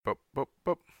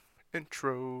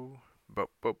Intro. Boop,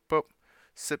 boop, boop.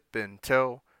 Sip and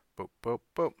tell. Boop, boop,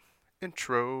 boop.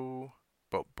 Intro.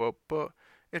 Boop, boop, boop.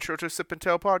 Intro to Sip and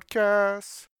Tell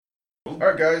podcast.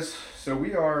 Alright, guys. So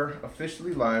we are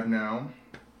officially live now.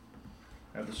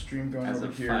 I have the stream going As over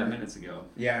of here. 5 minutes ago.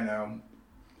 Yeah, I know.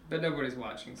 But nobody's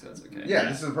watching, so it's okay. Yeah,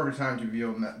 this is the perfect time to be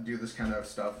able to do this kind of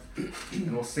stuff.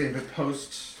 And we'll save it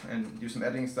post and do some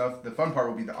editing stuff. The fun part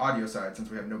will be the audio side since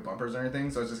we have no bumpers or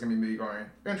anything. So it's just going to be me going,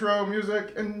 intro,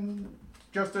 music, and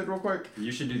just it real quick.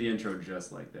 You should do the intro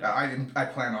just like that. I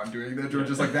plan on doing the intro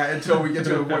just like that until we get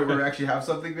to a point where we actually have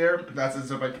something there. That's it.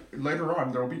 So like later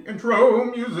on there will be intro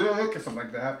music or something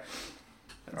like that.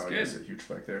 That's good. good. There's a huge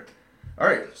spike there. All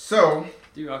right, so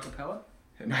Do you acapella?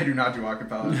 and I do not do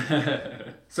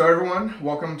acapella. So everyone,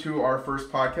 welcome to our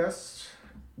first podcast.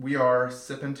 We are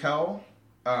Sip and Tell.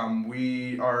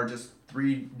 We are just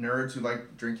three nerds who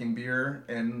like drinking beer,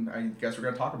 and I guess we're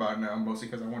going to talk about it now, mostly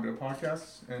because I want to do a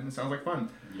podcast, and it sounds like fun.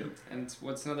 Yep. And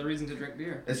what's another reason to drink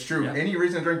beer? It's true. Yeah. Any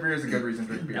reason to drink beer is a good reason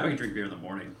to drink beer. Now we can drink beer in the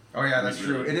morning. Oh yeah, that's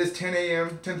Really. true. It is 10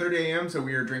 a.m., 10:30 a.m., so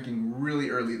we are drinking really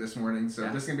early this morning, so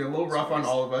Yeah. this is going to be a little rough on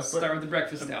all of us. But Start with the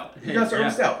breakfast stout. you got to start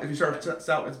with Yeah. stout. If you start with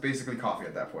stout, it's basically coffee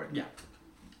at that point. Yeah.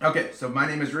 Okay, so my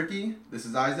name is Ricky. This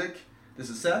is Isaac. This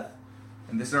is Seth.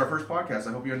 And this is our first podcast.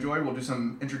 I hope you enjoy. We'll do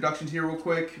some introductions here real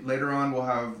quick. Later on, we'll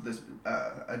have this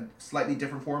a slightly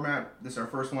different format. This is our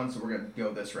first one, so we're going to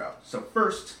go this route. So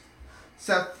first,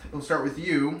 Seth, we'll start with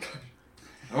you.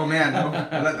 Oh, man.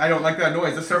 I don't like that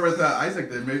noise. Let's start with Isaac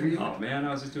then, maybe. Oh man,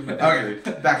 I was just doing my Okay,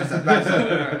 best. back to Seth. Back to All Seth.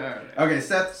 right, all right. Okay,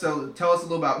 Seth, so tell us a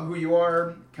little about who you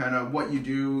are, kind of what you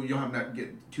do. You don't have to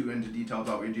get too into detail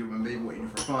about what you do, but maybe what you do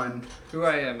for fun. Who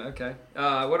I am, okay.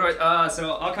 What do I,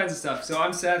 so all kinds of stuff. So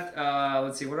I'm Seth,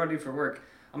 let's see, what do I do for work?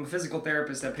 I'm a physical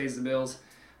therapist that pays the bills.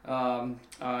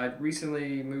 I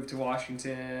recently moved to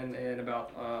Washington and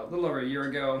about a little over a year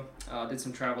ago. Did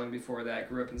some traveling before that,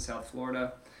 grew up in South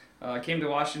Florida. Came to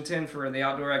Washington for the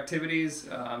outdoor activities.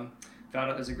 Found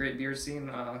out there's a great beer scene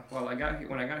when I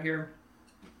got here.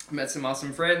 Met some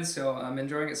awesome friends, so I'm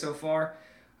enjoying it so far.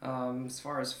 As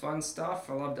far as fun stuff,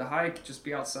 I love to hike, just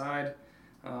be outside,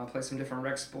 play some different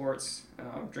rec sports,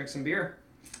 drink some beer.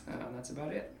 That's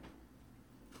about it.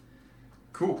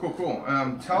 Cool.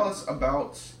 Tell us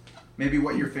about maybe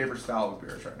what your favorite style of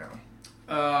beer is right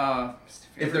now.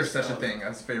 If there's such a thing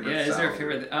as favorite Yeah, style. is there a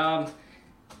favorite?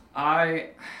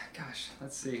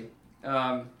 Let's see.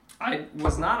 I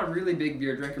was not a really big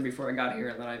beer drinker before I got here,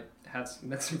 and then I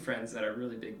met some friends that are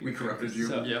really big beer We corrupted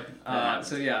drinkers. you.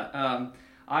 So, Yep.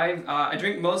 I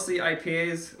drink mostly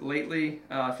IPAs lately.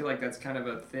 I feel like that's kind of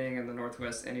a thing in the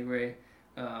Northwest anyway.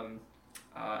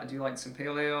 I do like some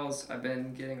pale ales. I've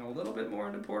been getting a little bit more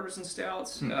into porters and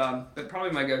stouts, but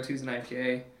probably my go-to is an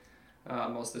IPA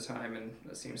most of the time, and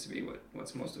that seems to be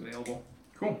what's most available.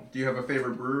 Cool. Do you have a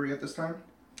favorite brewery at this time?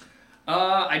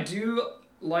 I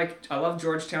love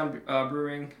Georgetown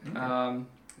Brewing.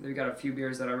 They've got a few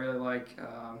beers that I really like.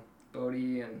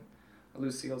 Bodie and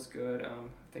Lucille's good. I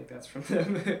think that's from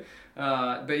them.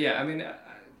 But yeah, I mean,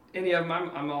 any of them,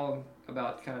 I'm all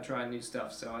about kind of trying new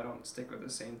stuff, so I don't stick with the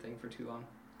same thing for too long.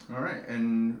 All right.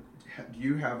 And do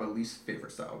you have a least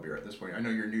favorite style of beer at this point? I know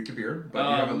you're new to beer, but do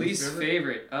you have a Least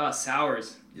favorite?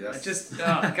 Sours. Yes.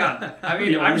 God. I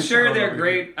mean, Yeah, I'm we sure sour they're over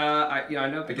great. I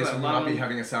know I people guess that we will love not be them.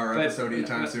 having a sour but- episode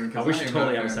anytime soon. I 'cause wish I to am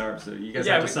totally not have a fan. sour episode. You guys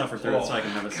Yeah, have to we- suffer through it so I can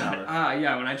have a sour.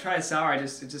 Yeah, when I try sour, it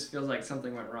just feels like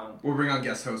something went wrong. We'll bring on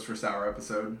guest host for sour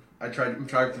episode. I'm trying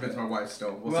to convince my wife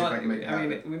still. We'll see if I can make it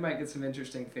happen. we might get some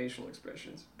interesting facial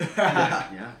expressions.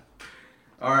 Yeah.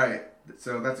 All right.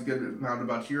 So that's a good amount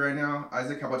about you right now.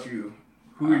 Isaac, how about you?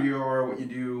 Who you are, what you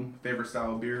do, favorite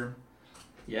style of beer?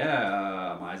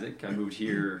 Yeah, I'm Isaac. I moved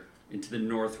here into the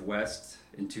Northwest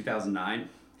in 2009.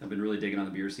 I've been really digging on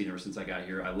the beer scene ever since I got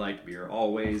here. I liked beer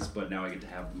always, but now I get to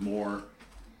have more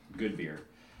good beer.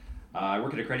 I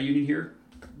work at a credit union here,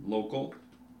 local.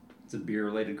 It's a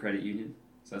beer-related credit union,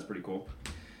 so that's pretty cool.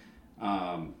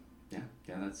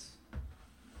 That's...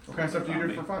 What kind of stuff do you do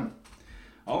about for me. fun?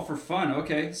 Oh, for fun.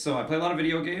 Okay, so I play a lot of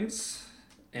video games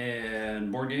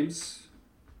and board games,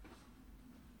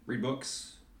 read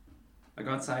books. I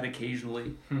go outside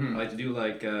occasionally. I like to do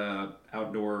like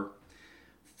outdoor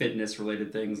fitness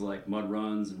related things like mud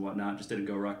runs and whatnot. Just did a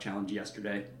Go Rock challenge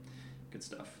yesterday. Good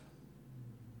stuff.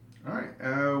 All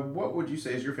right. What would you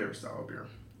say is your favorite style of beer?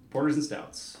 Porters and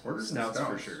stouts. Porters and stouts for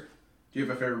stouts. sure. Do you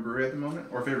have a favorite brewery at the moment?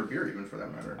 Or favorite beer even for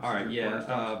that matter? All right, Favorite yeah. porter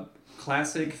style?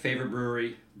 Classic favorite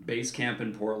brewery, Base Camp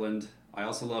in Portland. I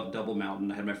also love Double Mountain.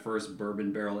 I had my first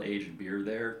bourbon barrel aged beer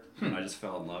there, and I just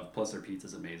fell in love. Plus, their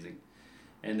pizza's amazing.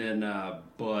 And then,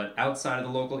 but outside of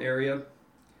the local area,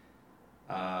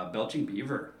 Belching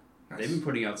Beaver. Nice. They've been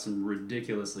putting out some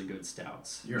ridiculously good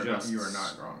stouts. You are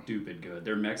not wrong. Stupid good.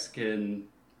 They're Mexican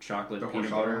chocolate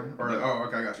peanut butter.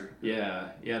 Okay, I got you. Yeah,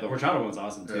 the horchata one's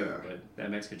awesome too. Yeah. But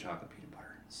that Mexican chocolate peanut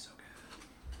butter is so good.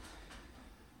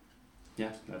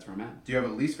 Yeah, that's where I'm at. Do you have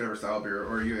a least favorite style of beer,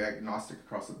 or are you agnostic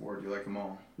across the board? Do you like them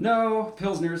all? No,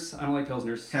 Pilsners. I don't like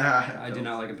Pilsners. I do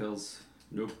not like a Pils.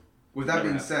 Nope. With that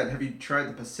being said, have you tried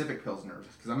the Pacific Pilsners?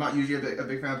 Because I'm not usually a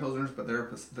big fan of Pilsners, but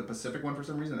the Pacific one, for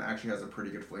some reason, actually has a pretty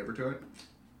good flavor to it.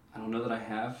 I don't know that I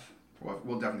have. Well,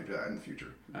 we'll definitely do that in the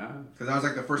future. Because Oh. that was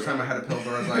like the first time I had a Pils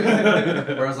where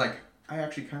I was like, I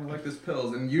actually kind of like this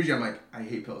Pils. And usually I'm like, I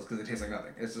hate Pils because it tastes like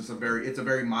nothing. It's just a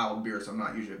very mild beer, so I'm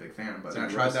not usually a big fan. But then I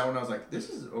tried that one, I was like, this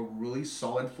is a really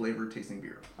solid flavored tasting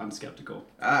beer. I'm skeptical.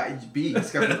 Be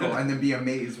skeptical and then be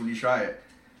amazed when you try it.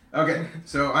 Okay,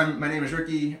 so my name is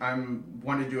Ricky. I'm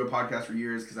wanted to do a podcast for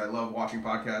years because I love watching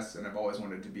podcasts and I've always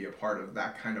wanted to be a part of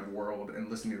that kind of world and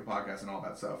listening to podcasts and all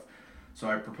that stuff. So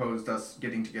I proposed us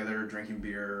getting together, drinking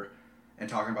beer, and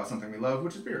talking about something we love,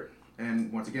 which is beer.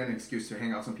 And once again, an excuse to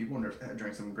hang out with some people and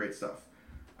drink some great stuff.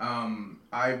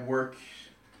 I work.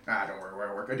 Don't worry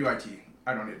where I work. I do IT.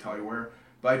 I don't need to tell you where,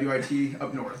 but I do IT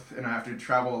up north, and I have to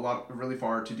travel really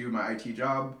far to do my IT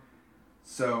job.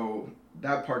 So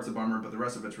that part's a bummer, but the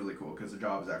rest of it's really cool because the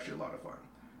job is actually a lot of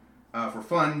fun. For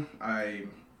fun,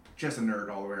 I'm just a nerd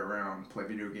all the way around. Play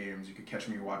video games. You could catch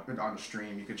me on the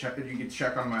stream. You could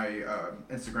check on my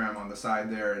Instagram on the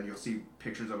side there, and you'll see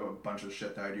pictures of a bunch of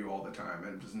shit that I do all the time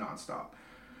and just nonstop.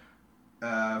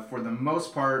 For the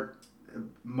most part,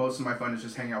 most of my fun is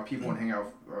just hanging out with people and hanging out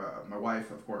with my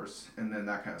wife, of course, and then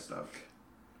that kind of stuff.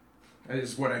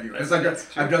 It's what I do. It's like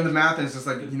I've done the math, and it's just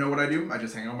like, you know what I do? I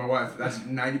just hang out with my wife. That's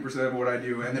 90% of what I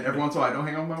do. And then every once in a while, I don't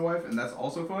hang out with my wife, and that's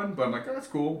also fun. But I'm like, oh, that's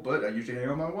cool. But I usually hang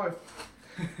out with my wife.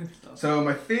 So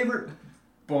my favorite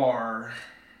bar.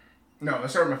 No,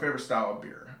 let's start with my favorite style of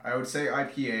beer. I would say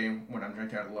IPA when I'm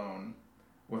drinking it alone.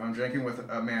 When I'm drinking with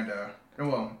Amanda,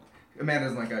 well, Amanda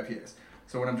doesn't like IPAs.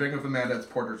 So when I'm drinking with Amanda, it's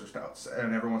porters or stouts,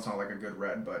 and every once in a while like a good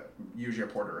red, but usually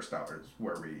a porter or stout is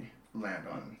where we land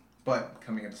on. But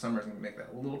coming into summer is going to make that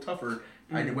a little tougher.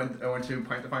 I went to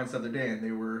Pint Defiance the other day, and they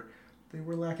were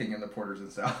lacking in the porters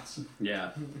and stouts.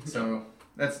 Yeah. So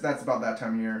that's about that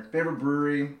time of year. Favorite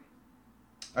brewery,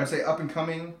 I'd say up and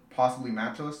coming, possibly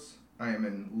Matchless. I am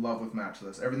in love with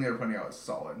Matchless. Everything they're putting out is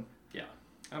solid. Yeah.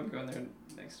 I'm going there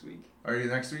next week. Are you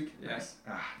next week? Yes.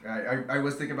 I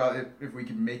was thinking about it if we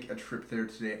could make a trip there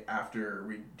today after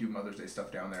we do Mother's Day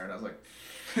stuff down there, and I was like,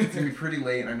 it's gonna be pretty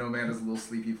late. I know Amanda's a little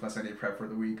sleepy, plus I need to prep for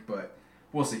the week, but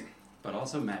we'll see. But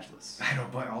also Matchless. I know,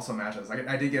 but also Matchless.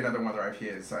 I did get another one of their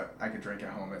IPAs that I could drink at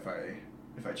home if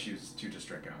I choose to just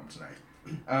drink at home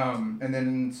tonight. And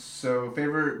then so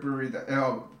favorite brewery that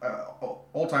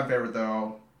all time favorite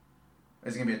though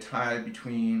is gonna be a tie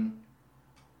between.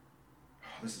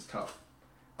 Oh, this is tough.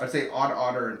 I'd say Odd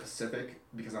Otter and Pacific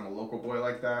because I'm a local boy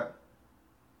like that.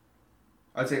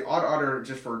 I'd say Odd Otter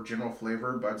just for general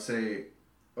flavor, but I'd say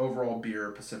overall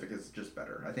beer, Pacific is just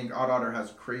better. I think Odd Otter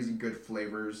has crazy good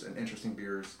flavors and interesting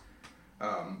beers.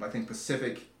 I think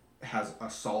Pacific has a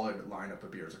solid lineup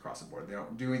of beers across the board. They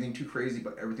don't do anything too crazy,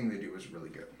 but everything they do is really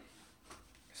good.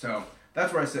 So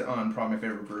that's where I sit on probably my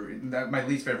favorite brewery. My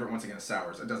least favorite, once again, is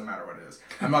sours. It doesn't matter what it is.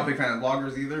 I'm not a big fan of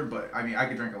lagers either, but I mean, I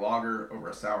could drink a lager over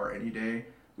a sour any day.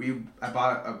 I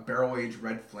bought a barrel-aged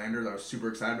red Flander that I was super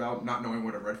excited about, not knowing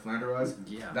what a red Flander was.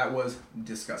 Yeah. That was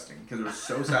disgusting because it was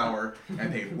so sour, and I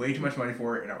paid way too much money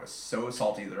for it, and I was so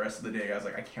salty the rest of the day. I was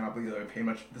like, I cannot believe that I paid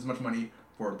this much money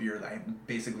for a beer that I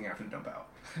basically have to dump out.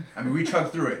 I mean, we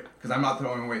chugged through it because I'm not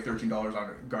throwing away $13 on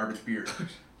a garbage beer,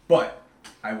 but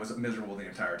I was miserable the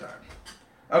entire time.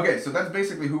 Okay, so that's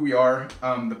basically who we are.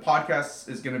 The podcast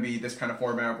is going to be this kind of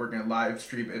format. We're going to live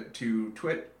stream it to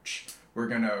Twitch. We're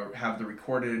going to have the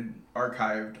recorded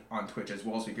archived on Twitch as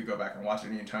well, so you could go back and watch it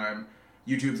anytime.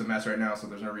 YouTube's a mess right now, so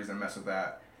there's no reason to mess with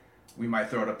that. We might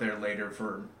throw it up there later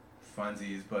for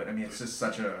funsies, but I mean, it's just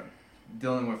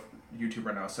dealing with YouTube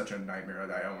right now is such a nightmare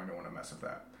that I don't even want to mess with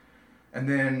that. And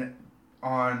then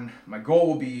my goal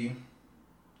will be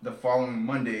the following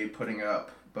Monday putting it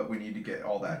up, but we need to get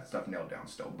all that stuff nailed down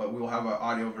still. But we'll have an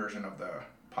audio version of the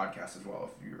podcast as well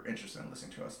if you're interested in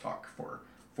listening to us talk for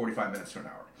 45 minutes to an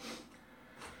hour.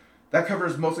 That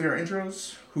covers mostly our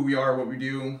intros, who we are, what we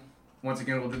do. Once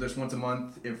again, we'll do this once a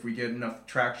month. If we get enough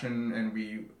traction and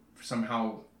we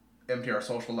somehow empty our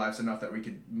social lives enough that we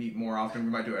could meet more often,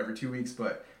 we might do it every 2 weeks,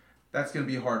 but that's going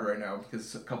to be hard right now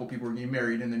because a couple people are getting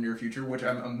married in the near future, which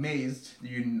I'm amazed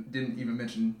you didn't even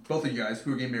mention. Both of you guys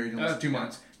who are getting married in the last 2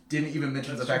 months didn't even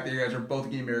mention the fact that you guys are both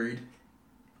getting married.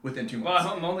 within 2 Well, months.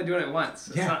 I'm only doing it once.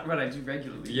 It's Yeah. not what I do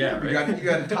regularly. Yeah, right. You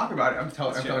got to talk about it. I'm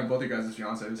That's telling both you guys as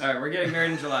fiancés. All right, we're getting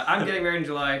married in July. I'm getting married in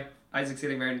July. Isaac's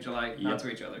getting married in July. Not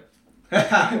to each other.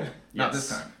 Not this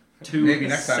time. 2 Maybe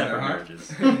next time, separate huh?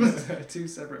 marriages. 2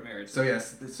 separate marriages. So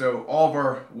yes, so all of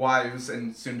our wives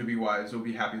and soon-to-be wives will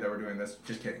be happy that we're doing this.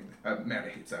 Just kidding. Amanda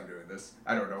hates that I'm doing this.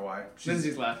 I don't know why.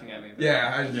 Lindsay's laughing at me.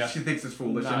 Yeah, she thinks it's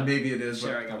foolish, Not and maybe it is, but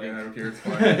sharing a okay, link. I don't care. It's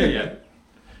fine. Yeah.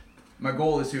 My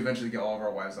goal is to eventually get all of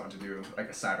our wives on to do like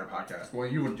a cider podcast. Well,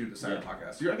 you would do the cider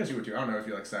podcast. I guess you would too. I don't know if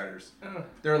you like ciders.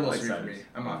 They're a little sweet for me.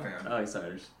 I'm not a fan. I like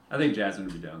ciders. I think Jasmine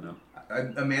would be down though.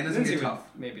 Amanda's Lindsay gonna be would tough.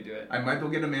 maybe do it. I might go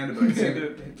get Amanda, but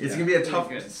it's gonna be a tough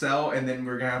sell, and then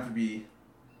we're gonna have to be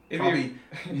probably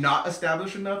not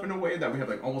established enough in a way that we have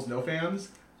like almost no fans,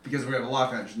 because we have a lot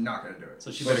of fans just not gonna do it. So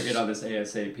she better get on this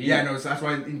ASAP. Yeah, no, so that's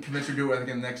why I convinced her to do it like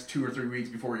in the next 2 or 3 weeks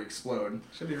before we explode.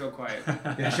 She'll be real quiet.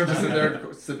 Yeah, she'll just sit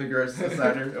there, sipping her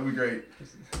cider. It'll be great.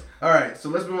 All right, so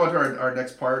let's move on to our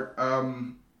next part.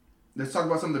 Let's talk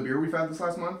about some of the beer we've had this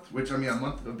last month, which, I mean, a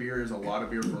month of beer is a lot of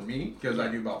beer for me, because I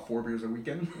do about 4 beers a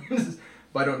weekend,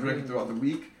 but I don't drink it throughout the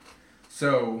week.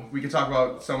 So we can talk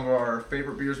about some of our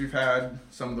favorite beers we've had,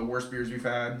 some of the worst beers we've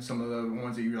had, some of the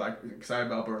ones that you're like excited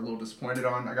about but are a little disappointed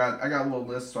on. I got a little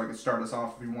list, so I can start us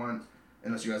off if you want,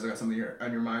 unless you guys got something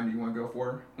on your mind you want to go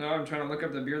for. No, I'm trying to look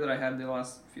up the beer that I had the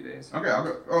last few days. Okay, I'll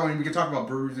go. Oh, and we can talk about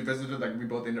breweries we visited. Like we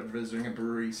both ended up visiting a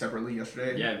brewery separately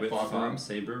yesterday. Yeah, with Fob Fob,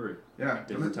 same brewery. Yeah.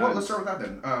 Different Well, times. let's start with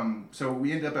that then. So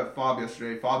we ended up at Fob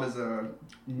yesterday. Fob is a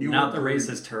new. Not the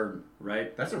racist term,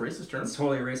 right? That's a racist term. It's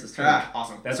totally a racist term. Ah,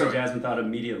 awesome. That's so what Jasmine thought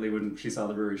immediately when she saw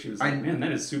the brewery. She was like, man,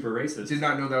 that is super racist. Did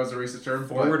not know that was a racist term.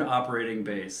 Forward operating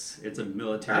base. It's a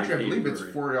military. Actually, I believe it's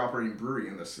brewery. forward operating brewery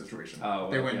in this situation. Oh,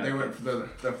 well, they went for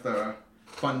the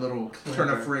fun little turn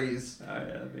of phrase. Oh, yeah,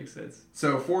 that makes sense.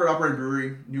 So forward operating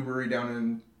brewery, new brewery down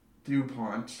in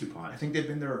DuPont. DuPont. I think they've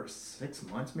been there 6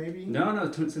 months, maybe. No,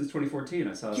 since 2014,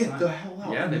 I saw a Get sign. the hell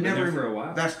out! Yeah, they've been there for a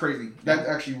while. That's crazy. That's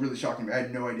actually really shocking. I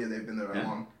had no idea they've been there that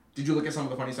long. Did you look at some of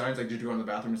the funny signs? Like, did you go in the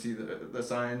bathroom and see the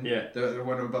sign? Yeah. The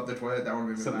one above the toilet. That one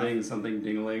made me laugh. Something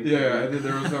ding-a-ling. Yeah, and then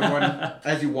there was the one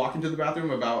as you walk into the bathroom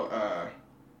about. Oh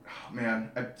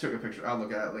man, I took a picture. I'll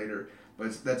look at it later.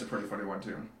 But that's a pretty funny one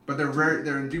too. But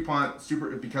they're in DuPont,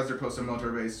 super because they're close to a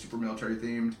military base, super military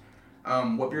themed.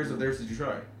 What beers of theirs did you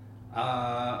try?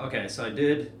 Okay, so I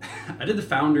did the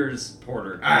Founders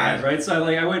Porter, Ah. right? So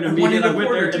I went wanted immediately, the I went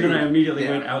porter there, and too. then I immediately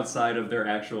Yeah. went outside of their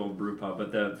actual brew pub.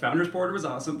 But the Founders Porter was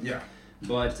awesome. Yeah.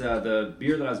 But the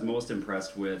beer that I was most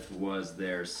impressed with was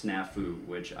their Snafu,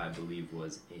 which I believe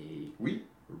was a Wheat?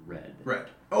 red. Red. Is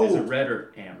it Oh. red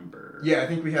or amber? Yeah, I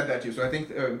think we had that too. So I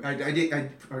think I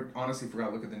honestly forgot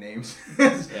to look at the names.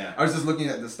 Yeah. I was just looking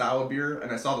at the style of beer,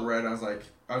 and I saw the red. I was like,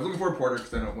 I was looking for a porter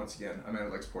because I know once again Amanda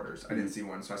likes porters. I didn't see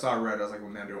one, so I saw a red. I was like, well,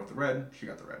 Amanda went with the red. She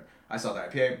got the red. I saw the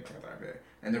IPA. I got the IPA,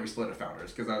 and then we split at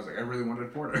Founders because I was like, I really wanted a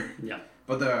porter. Yeah.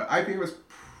 But the IPA was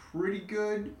pretty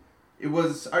good. It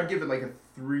was. I'd give it like a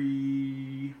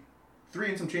 3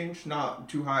 and some change. Not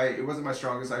too high. It wasn't my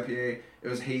strongest IPA. It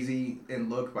was hazy in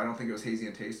look, but I don't think it was hazy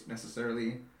in taste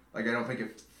necessarily. Like I don't think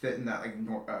it fit in that like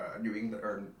New England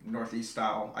or Northeast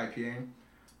style IPA,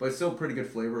 but it's still pretty good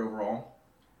flavor overall.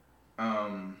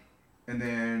 And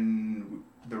then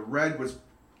the red was.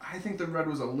 I think the red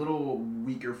was a little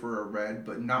weaker for a red,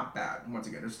 but not bad. Once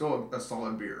again, it's still a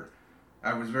solid beer.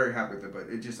 I was very happy with it, but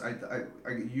it just I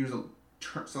use a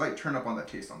slight turn up on that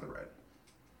taste on the red.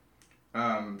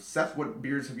 Seth, what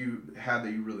beers have you had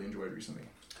that you really enjoyed recently?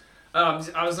 I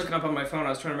was looking up on my phone. I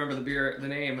was trying to remember the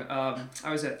name.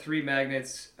 I was at Three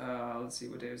Magnets. Let's see,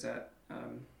 what day was that?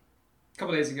 A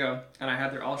couple days ago, and I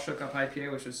had their All Shook Up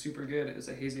IPA, which was super good. It was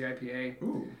a hazy IPA.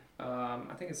 Ooh.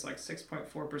 I think it's like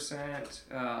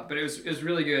 6.4%, but it was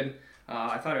really good.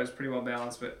 I thought it was pretty well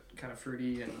balanced, but kind of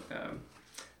fruity, and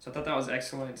so I thought that was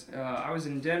excellent. I was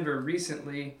in Denver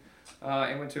recently.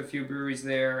 I went to a few breweries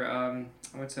there. I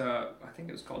went to, I think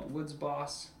it was called Woods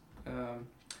Boss.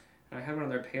 And I had one of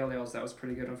their pale ales that was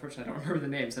pretty good. Unfortunately, I don't remember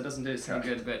the names. That doesn't do it any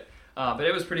good, but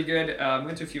it was pretty good.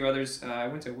 Went to a few others. I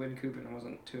went to Win Coop and I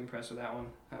wasn't too impressed with that one.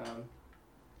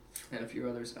 And a few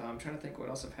others. I'm trying to think what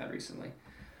else I've had recently.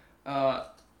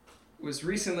 Was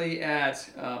recently at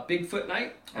Bigfoot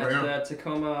Night at the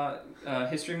Tacoma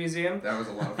History Museum. That was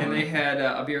a lot of fun. And they had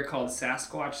a beer called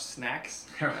Sasquatch Snacks,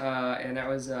 and that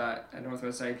was a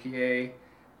Northwest IPA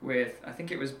with, I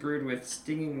think it was brewed with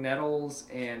stinging nettles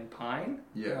and pine.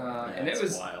 Yeah. And it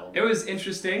was wild. It was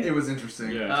interesting. It was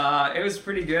interesting. Yeah. It was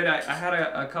pretty good. I had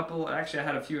a couple. Actually, I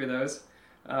had a few of those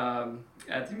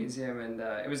at the museum, and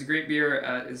it was a great beer.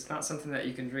 It's not something that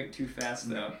you can drink too fast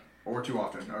though. Or too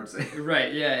often, I would say.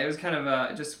 Right, yeah, it was kind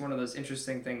of just one of those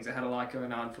interesting things. It had a lot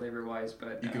going on flavor-wise,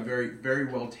 but... You could very, very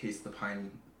well taste the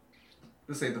pine,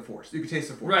 let's say the forest. You could taste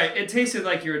the forest. Right, it tasted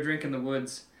like you were drinking the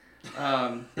woods.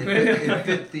 It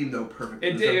fit theme though perfectly.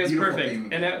 It was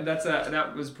perfect, and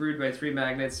that was brewed by 3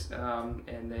 Magnets,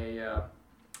 and they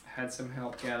had some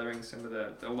help gathering some of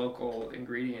the local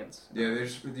ingredients. Yeah,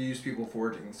 they use people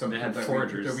foraging. Some they had that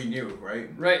foragers that we knew, right?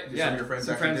 Right. Some Yeah. of your friends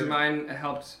some friends did of mine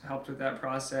helped with that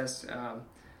process. So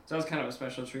that was kind of a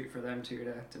special treat for them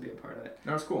too to be a part of it.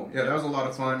 That was cool. Yeah, that was a lot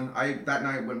of fun. I that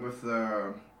night went with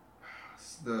the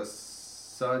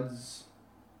Suds.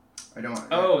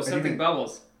 Something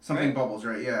bubbles. Something right? bubbles,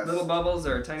 right? Yeah. Little bubbles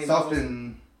or tiny soft bubbles.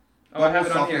 And I have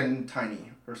it on soft here. and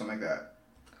tiny or something like that.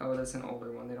 Oh, that's an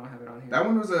older one. They don't have it on here. That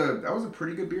one was a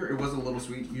pretty good beer. It was a little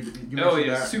sweet. You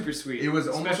yeah, that. super sweet. It was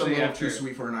almost Especially a little after. too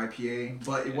sweet for an IPA,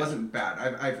 but it wasn't bad.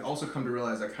 I've also come to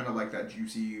realize I kind of like that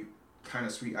juicy, kind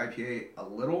of sweet IPA a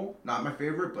little. Not my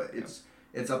favorite, but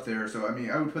it's up there. So I mean,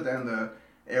 I would put that in the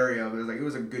area. It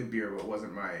was a good beer, but it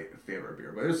wasn't my favorite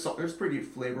beer. But it was pretty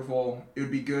flavorful. It would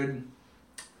be good.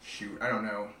 Shoot, I don't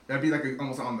know. That'd be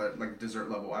almost on the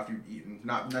dessert level after you've eaten,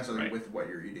 not necessarily with what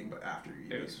you're eating, but after you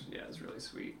eat. It was really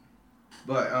sweet.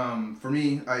 But for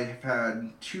me, I've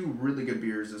had 2 really good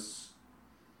beers.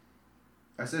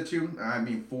 I said 2. I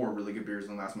mean 4 really good beers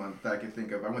in the last month that I could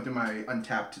think of. I went through my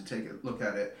Untapped to take a look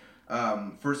at it.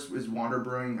 First is Wander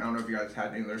Brewing. I don't know if you guys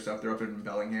had any of their stuff. They're up in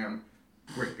Bellingham.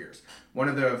 Great beers. One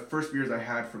of the first beers I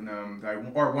had from them,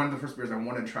 one of the first beers I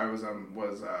wanted to try was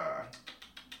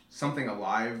something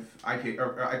Alive,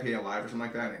 IPA Alive or something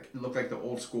like that. And it looked like the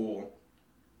old school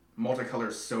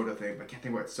multicolored soda thing, but I can't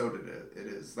think what soda it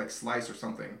is, like Slice or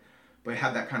something. But it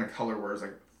had that kind of color where it's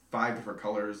 5 different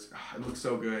colors. It looked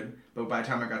so good. But by the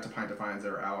time I got to Pint Defiance, they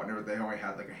were out, and they only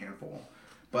had a handful.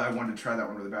 But I wanted to try that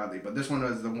one really badly. But this one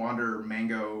was the Wander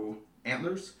Mango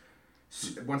Antlers.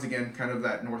 Once again, kind of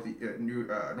that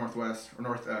northwest or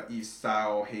northeast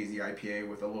style hazy IPA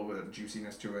with a little bit of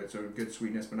juiciness to it. So good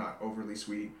sweetness, but not overly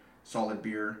sweet. Solid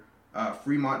beer.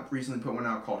 Fremont recently put one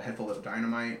out called Headful of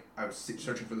Dynamite. I was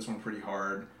searching for this one pretty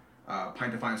hard.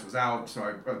 Pint Defiance was out,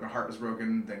 so my heart was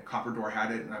broken. Then Copper Door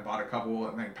had it, and I bought a couple,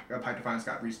 and then Pint Defiance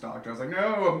got restocked. I was like,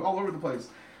 no, I'm all over the place.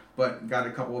 But got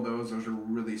a couple of those. Those are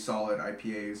really solid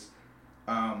IPAs.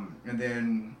 And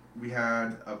then we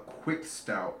had a quick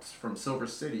stout from Silver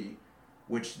City,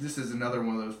 which this is another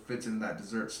one of those fits in that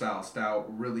dessert style stout.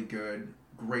 Really good,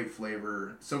 great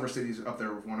flavor. Silver City's up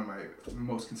there with one of my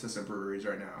most consistent breweries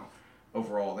right now.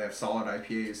 Overall, they have solid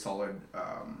IPAs, solid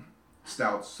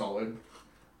stouts, solid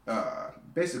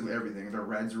basically everything. Their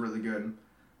reds are really good.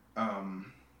 And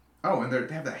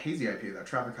they have that hazy IPA, that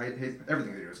Tropic Haze.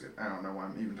 Everything they do is good. I don't know why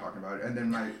I'm even talking about it. And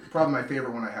then my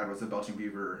favorite one I had was the Belching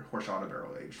Beaver Horchata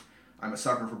Barrel Aged. I'm a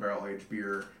sucker for barrel aged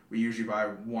beer. We usually buy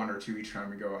 1 or 2 each time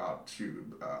we go out to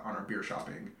on our beer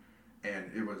shopping,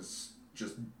 and it was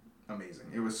just amazing.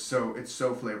 It's so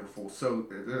flavorful. So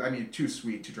too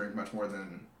sweet to drink much more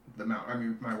than the amount. I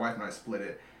mean, my wife and I split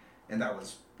it, and that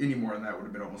was any more than that would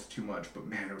have been almost too much. But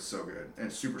man, it was so good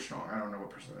and super strong. I don't know what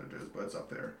percentage it is, but it's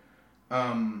up there.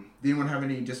 Did anyone have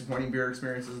any disappointing beer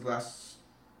experiences last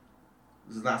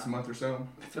month or so?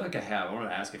 I feel like I have. I want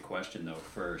to ask a question though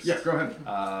first. Yeah, go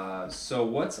ahead. So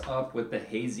what's up with the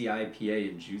hazy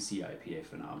IPA and juicy IPA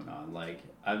phenomenon?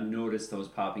 I've noticed those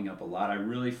popping up a lot. I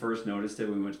really first noticed it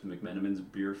when we went to the McMenamin's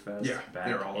Beer Fest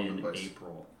back all over in the place.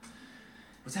 April.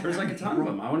 There's a ton of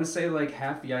them. I want to say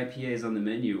half the IPAs on the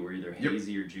menu were either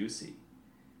hazy or juicy.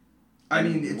 I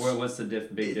mean, what's the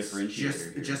big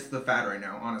differentiator? It's just the fad right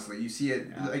now. Honestly, you see it.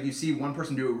 You see one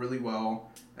person do it really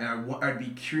well, and I'd be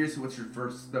curious what's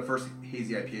the first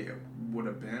hazy IPA would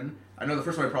have been. I know the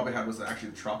first one I probably had was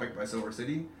actually the Tropic by Silver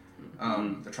City,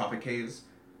 the Tropic Haze.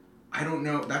 I don't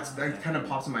know. That kind of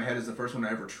pops in my head as the first one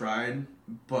I ever tried,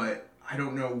 but I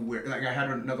don't know where. I had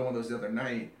another one of those the other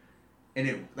night, and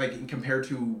it compared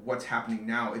to what's happening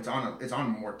now, it's on a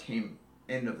more tame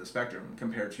end of the spectrum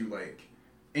compared to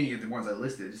any of the ones I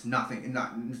listed. It's nothing.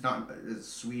 It's not as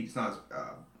sweet. It's not as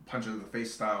punch in the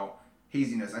face style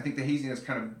haziness. I think the haziness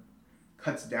kind of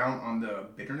cuts down on the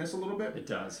bitterness a little bit. It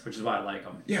does, which is why I like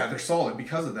them. Yeah, they're solid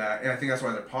because of that, and I think that's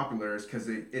why they're popular. Is because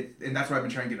and that's why I've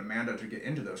been trying to get Amanda to get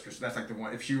into those, because that's the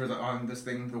one. If she was on this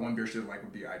thing, the one beer she would like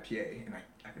would be IPA, and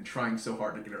I've been trying so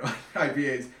hard to get her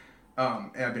IPAs.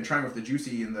 And I've been trying with the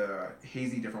juicy and the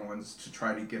hazy different ones to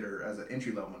try to get her as an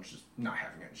entry level, and she's just not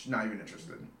having it. She's not even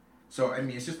interested. So, I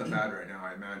mean, it's just a fad right now,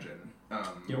 I imagine.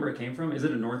 You know where it came from? Is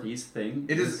it a Northeast thing?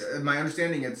 It is. My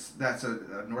understanding, that's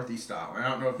a Northeast style. I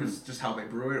don't know if it's just how they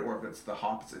brew it or if it's the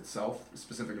hops itself,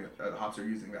 specifically the hops they're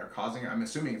using that are causing it. I'm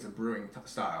assuming it's a brewing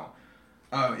style.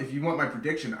 If you want my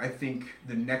prediction, I think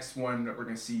the next one that we're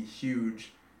going to see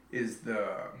huge is the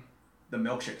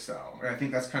milkshake style. And I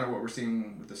think that's kind of what we're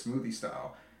seeing with the smoothie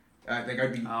style. I think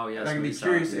I'd be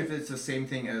curious if it's the same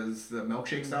thing as the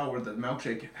milkshake style, where the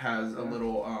milkshake has a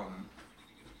little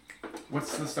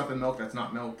what's the stuff in milk that's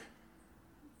not milk?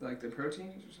 Like the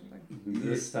proteins or something?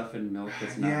 The stuff in milk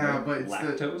that's not milk. But it's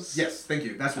lactose? Yes, thank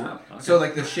you. That's what. Okay. So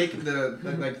like the shake,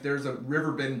 like there's a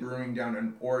Riverbend Brewing down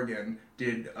in Oregon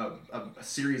did a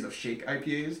series of shake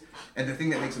IPAs, and the thing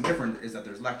that makes them different is that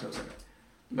there's lactose in it.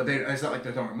 But it's not like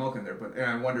they're throwing milk in there. And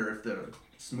I wonder if the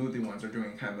smoothie ones are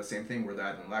doing kind of the same thing where they're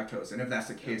adding lactose. And if that's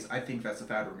the case, I think that's the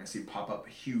fad we're going to see pop up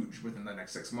huge within the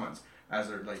next 6 months as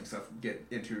they're letting stuff get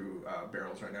into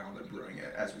barrels right now and they're brewing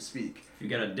it as we speak. If you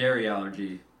got a dairy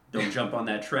allergy, don't jump on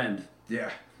that trend.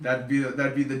 Yeah, that'd be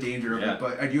the danger of it.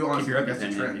 But I do honestly think that's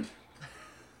a trend.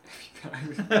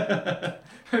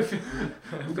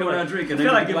 I'm going out drinking. I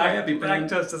feel like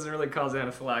lactose doesn't really cause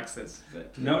anaphylaxis.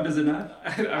 But no, does it not?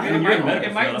 I mean,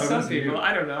 it might in some people.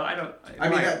 I don't know.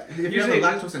 If you have a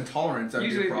lactose intolerance, that'd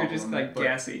usually be a problem. You're just like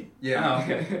gassy. Yeah. Oh,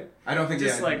 okay. I don't think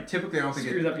just like typically I don't think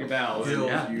screws it up your bowels.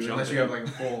 kills you unless you have like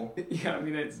a full yeah, I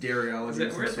mean it's dairy allergy.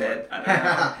 Is it worth it? I don't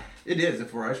know. It is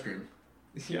if we're ice cream.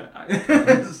 Yeah.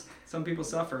 Some people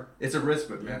suffer. It's a risk,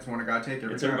 but man, it's one I gotta take every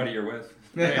time. It's everybody you're with.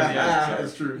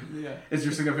 That's true. Yeah. It's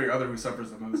your significant other who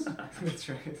suffers the most. That's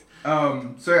right.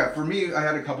 So yeah, for me, I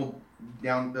had a couple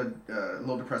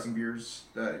little depressing beers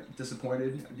that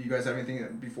disappointed. Do you guys have anything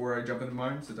before I jump into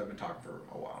mine? Since I've been talking for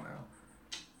a while now.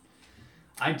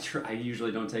 I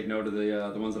usually don't take note of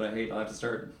the ones that I hate. I'll have to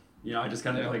start. I just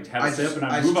kind of like have a sip and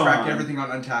I move on. track everything on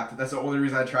Untapped. That's the only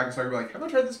reason I track it. So I can be like, have I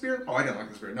tried this beer? Oh, I didn't like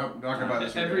this beer. Nope, not gonna buy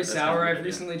this beer. Every sour I've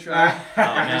recently tried.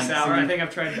 Every sour. I think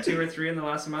I've tried 2 or 3 in the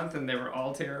last month, and they were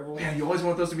all terrible. Man, you always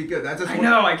want those to be good. I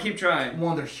know. I keep trying.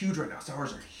 Well, they're huge right now.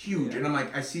 Sours are huge, and I'm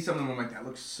like, I see some of them. I'm like, that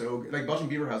looks so good. Like Belgian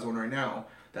Beaver has one right now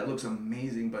that looks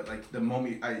amazing. But like the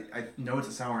moment I know it's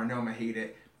a sour, I know I'm gonna hate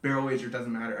it. Barrel ager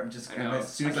doesn't matter. I'm just kind of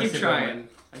as soon as I keep trying.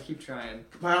 I keep trying.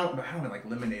 But I don't like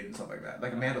lemonade and stuff like that.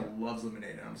 Like Amanda loves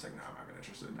lemonade, and I'm just like, no, I'm not gonna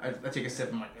interested. I take a sip,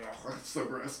 and I'm like, oh, it's so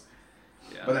gross.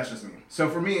 Yeah. But that's just me. So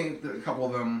for me, a couple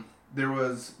of them, there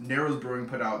was Narrows Brewing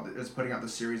is putting out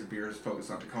this series of beers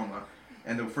focused on Tacoma,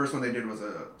 and the first one they did was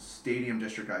a Stadium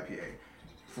District IPA.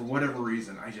 For whatever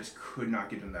reason, I just could not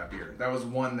get into that beer. That was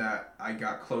one that I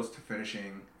got close to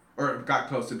finishing, or got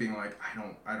close to being like, I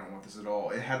don't want this at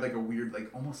all. It had like a weird,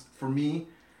 like almost for me,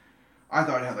 I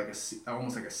thought it had like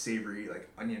almost like a savory, like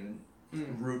onion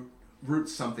root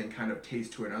something kind of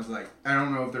taste to it. And I was like, I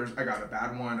don't know if I got a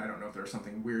bad one. I don't know if there's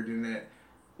something weird in it,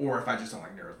 or if I just don't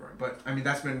like Narrows Brewing. But I mean,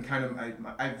 that's been kind of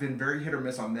I've been very hit or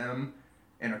miss on them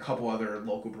and a couple other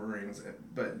local brewings.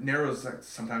 But Narrows, like,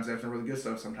 sometimes they have some really good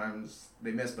stuff. Sometimes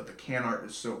they miss. But the can art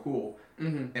is so cool.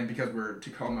 Mm-hmm. And because we're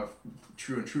Tacoma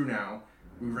True and True now,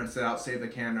 we rinsed it out, saved the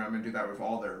can. And I'm gonna do that with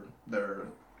all their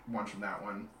ones from that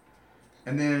one.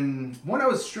 And then one I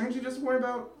was strangely disappointed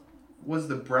about was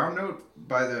the Brown Note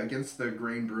Against the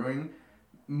Grain Brewing.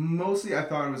 Mostly I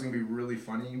thought it was going to be really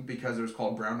funny because it was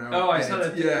called Brown Note. Oh, I saw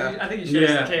that. Yeah. I think you showed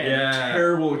us the can. Yeah.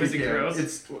 Terrible. Was it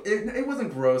gross? It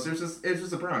wasn't gross. It was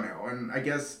just a Brown Ale. And I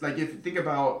guess, like, if you think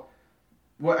about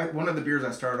one of the beers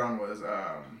I started on was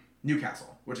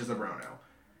Newcastle, which is a Brown Ale.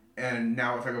 And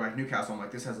now if I go back to Newcastle, I'm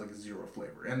like, this has like 0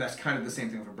 flavor. And that's kind of the same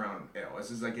thing with a Brown Ale. It's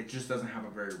just like, it just doesn't have a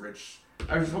very rich...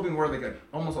 I was hoping more like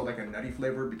almost like a nutty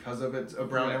flavor because of it's a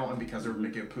brown ale and because they're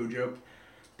making a poo joke,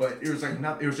 but it was like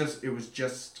it was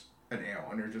just an ale,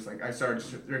 and it was just like I started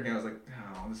drinking. I was like,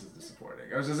 oh, this is disappointing.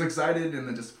 I was just excited and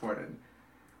then disappointed.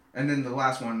 And then the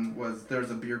last one was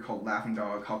there's a beer called Laughing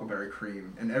Dog Huckleberry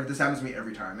Cream, and this happens to me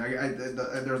every time.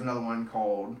 There's another one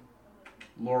called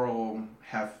Laurel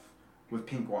Hef with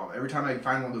pink guava. Every time I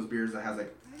find one of those beers that has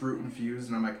like fruit infused,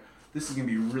 and I'm like, this is gonna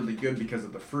be really good because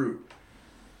of the fruit.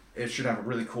 It should have a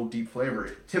really cool, deep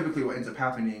flavor. Typically, what ends up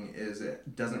happening is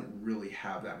it doesn't really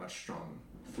have that much strong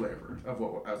flavor of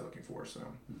what I was looking for. So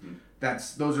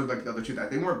those are like the other two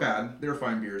that they weren't bad. They were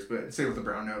fine beers, but same with the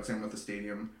Brown Note, same with the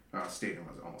Stadium. Stadium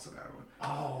was almost a bad one.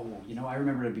 Oh, I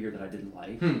remember a beer that I didn't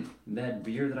like. That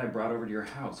beer that I brought over to your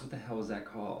house. What the hell was that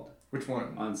called? Which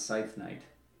one? On Scythe night.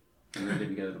 We were getting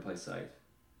together to play Scythe.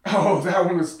 Oh, that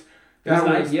one was. It was an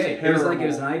IPA. It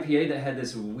was an IPA that had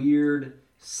this weird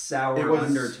sour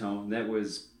undertone that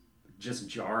was just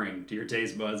jarring to your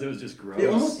taste buds. It was just gross. It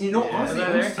almost, honestly,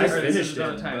 I finished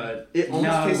it, but it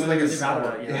almost tasted like a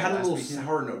sour. It had a little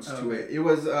sour notes to it. It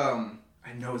was,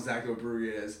 I know exactly what brewery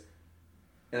it is,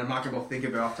 and I'm not gonna think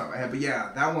of it off the top of my head, but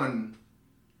yeah, that one.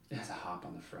 It has a hop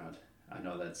on the front. I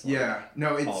know that's like Yeah, no,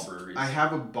 all it's. breweries. I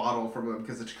have a bottle from them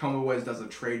because the Tacoma Woods does a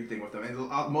trade thing with them, and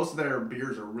most of their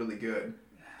beers are really good.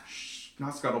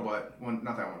 Not Scuttlebutt.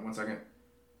 Not that one. 1 second.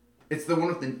 It's the one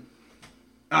with the.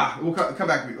 We'll come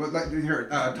back to me. Here,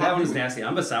 that one's nasty.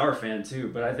 I'm a sour fan too,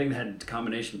 but I think that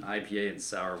combination IPA and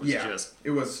sour was just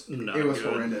it was not it was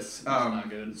good. horrendous. Not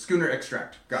good. Schooner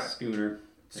Extract. Got it.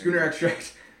 Schooner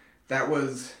Extract. That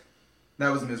was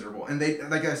miserable. And they,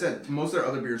 like I said, most of their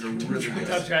other beers are really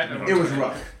good. It was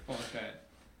rough.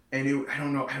 And I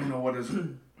don't know what is.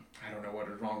 I don't know what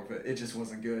is wrong with it. It just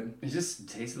wasn't good. It just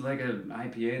tasted like an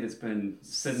IPA that's been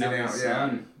sitting out in the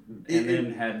sun and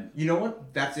then had. You know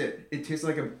what? That's it. It tasted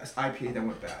like an IPA that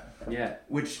went bad. Yeah.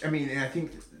 Which, I mean, and I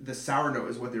think the sour note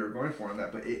is what they were going for on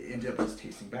that, but it ended up just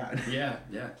tasting bad. Yeah.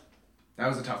 That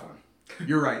was a tough one.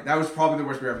 You're right. That was probably the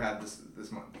worst beer I've had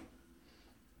this month.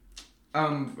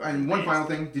 And one final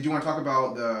thing. Did you want to talk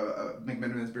about the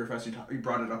McMenamins Beer Fest? You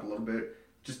brought it up a little bit.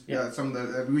 Just some of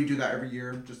the we do that every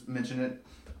year. Just mention it.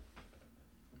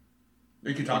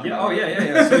 You can talk about it.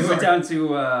 Yeah. So we went down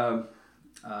to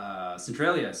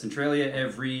Centralia. Centralia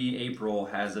every April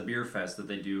has a beer fest that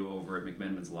they do over at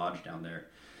McMenamins Lodge down there.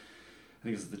 I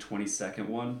think it's the 22nd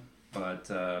one, but that's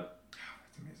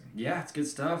amazing. Yeah, it's good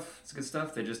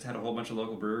stuff. They just had a whole bunch of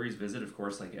local breweries visit, of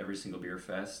course, like every single beer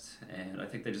fest, and I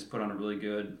think they just put on a really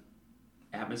good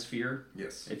atmosphere.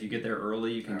 Yes. If you get there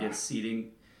early, you can get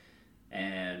seating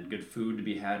and good food to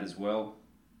be had as well.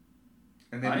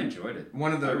 And then I enjoyed it.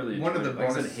 One of the bonus, like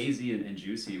I said, hazy and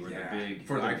juicy were the big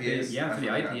for the IPAs. For the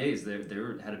IPAs,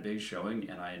 they had a big showing,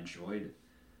 and I enjoyed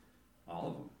all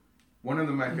of them. One of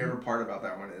my favorite part about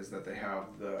that one is that they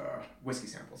have the whiskey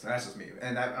samples. And that's just me,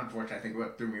 and that unfortunately I think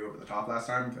what threw me over the top last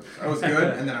time because I was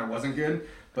good and then I wasn't good.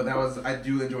 But I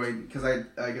do enjoy because I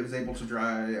was able to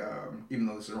try, even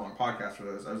though this is the wrong podcast for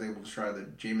this, I was able to try the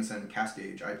Jameson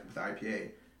Cascade with the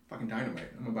IPA. Fucking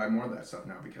dynamite. I'm gonna buy more of that stuff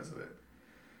now because of it.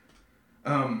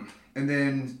 And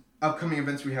then upcoming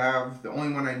events we have, the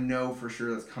only one I know for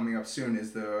sure that's coming up soon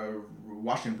is the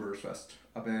Washington Brewers Fest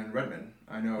up in Redmond.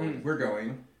 I know we're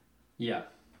going. Yeah.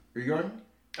 Are you going?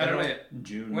 I don't know yet.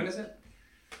 June. When is it?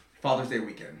 Father's Day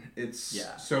weekend.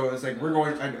 So it's like we're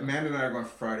going. Amanda and I are going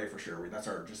for Friday for sure. That's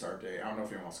our day. I don't know if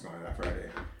anyone else is going that Friday.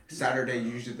 Saturday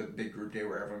usually the big group day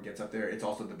where everyone gets up there. It's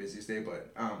also the busiest day,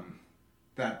 but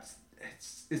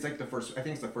it's like the first. I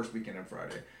think it's the first weekend of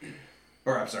Friday,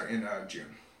 or I'm sorry, in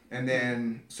June. And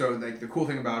then so like the cool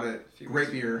thing about it,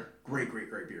 great beer, great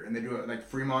beer, and they do it like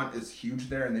Fremont is huge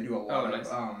there, and they do a lot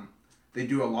of they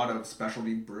do a lot of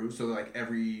specialty brews. So like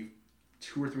every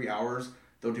 2 or 3 hours.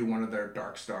 They'll do one of their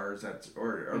Dark Stars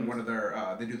or one of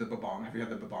their they do the Babam. Have you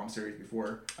had the Babam series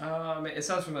before? It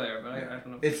sounds familiar, but I don't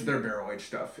know. It's their barrel aged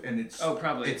stuff, and it's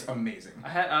probably it's amazing. I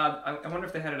had I wonder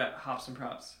if they had it at Hops and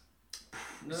Props.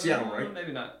 Seattle, right?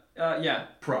 Maybe not. Yeah.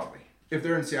 Probably. If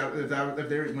they're in Seattle, if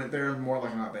they went there, more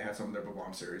likely not they had some of their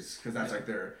Babam series because that's like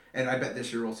their. And I bet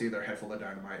this year we'll see their Head Full of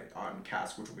Dynamite on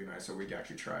cask, which will be nice. So we can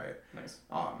actually try it. Nice.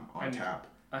 On tap.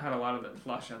 I had a lot of the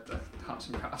Lush at the Hops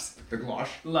and Props. The Glosh?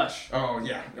 Lush. Oh,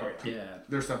 yeah. Yeah.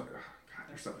 Their stuff,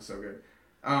 their stuff is so good.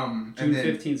 June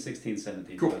 15th, 16th,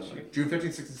 17th. Cool. June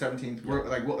 15th, 16th, 17th. We're,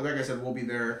 like I said, we'll be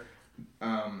there.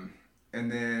 And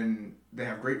then they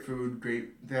have great food,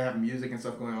 they have music and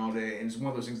stuff going all day. And it's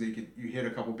one of those things that you hit a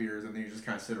couple beers and then you just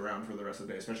kind of sit around for the rest of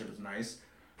the day, especially if it's nice.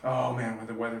 Oh, man, when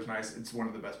the weather's nice, it's one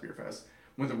of the best beer fests.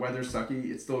 When the weather's sucky,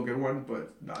 it's still a good one,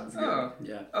 but not as good. Oh,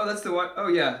 yeah. Oh, that's the one. Oh,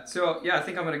 yeah. So, yeah, I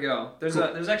think I'm going to go. There's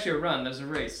actually a run. There's a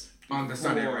race. On the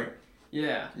Sunday, right?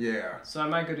 Yeah. Yeah. So I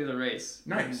might go do the race.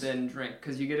 Nice. And then drink.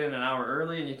 Because you get in an hour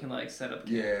early and you can, set up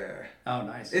camp. Yeah. Oh,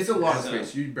 nice. It's a lot of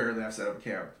space. You barely have set up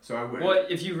camp. So I would. Well,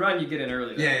 if you run, you get in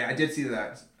early, though. Yeah, I did see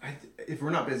that. If we're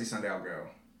not busy Sunday, I'll go.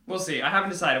 We'll see. I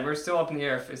haven't decided. We're still up in the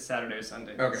air if it's Saturday or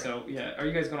Sunday. Okay. So, yeah. Are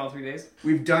you guys going all 3 days?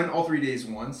 We've done all 3 days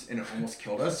once, and it almost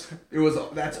killed us.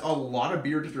 That's a lot of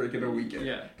beer to drink in a weekend.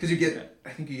 Yeah. Because I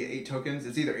think you get 8 tokens.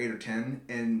 It's either 8 or 10,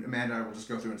 and Amanda and I will just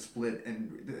go through and split.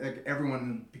 And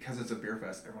everyone, because it's a beer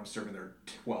fest, everyone's serving their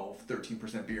 12,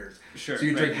 13% beers. Sure. So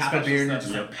you drink half a beer and you're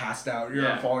stuff. just passed out.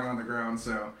 You're falling on the ground.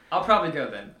 So I'll probably go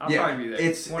then. I'll probably be there.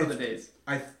 It's one of the days.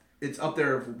 It's up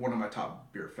there for one of my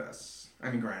top beer fests. I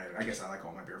mean, granted, I guess I like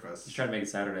all my beer fests. Just try to make it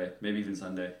Saturday, maybe even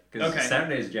Sunday. Because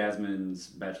Saturday is Jasmine's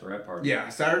bachelorette party. Yeah,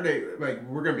 Saturday,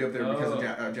 we're going to be up there because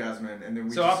of Jasmine. And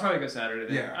then I'll probably go Saturday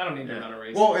then. Yeah. I don't need to run a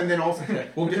race. Well, and then also,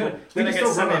 we can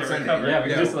still run on Sunday. Yeah,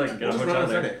 we can just get we'll a just hotel run on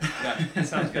there. Sunday. Yeah, that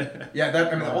sounds good.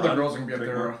 Yeah, all the girls are going to be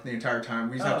up there the entire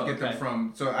time. We just have to get them okay.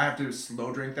 from, so I have to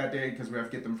slow drink that day because we have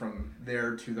to get them from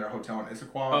there to their hotel in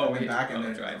Issaquah and then back, and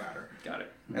then it doesn't matter. Got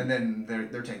it. And then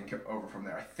they're taking over from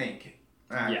there, I think.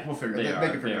 We'll figure it They out. They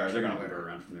can figure it out. They're going to Uber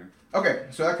around from there. Okay,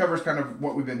 so that covers kind of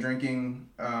what we've been drinking,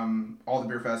 all the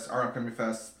beer fests, our upcoming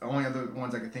fests. The only other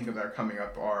ones I can think of that are coming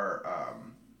up are,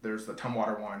 there's the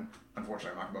Tumwater one.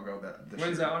 Unfortunately, I'm not going to go this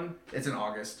When's year. that one? It's in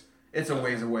August. It's a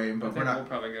ways away, but we'll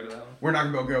probably go to that one. We're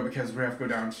not going to go because we have to go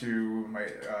down to my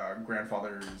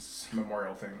grandfather's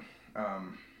memorial thing.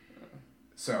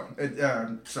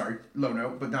 Sorry, low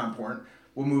note, but not important.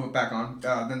 We'll move it back on.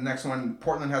 The next one,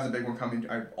 Portland has a big one coming.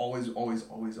 I've always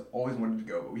wanted to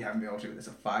go, but we haven't been able to. It's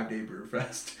a 5-day brew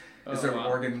fest. It's an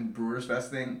Oregon Brewers Fest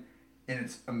thing, and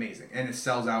it's amazing. And it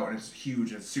sells out, and it's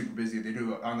huge. It's super busy. They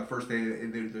do on the first day. They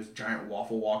do this giant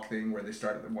waffle walk thing where they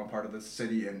start at one part of the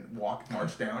city and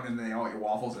march down, and they all eat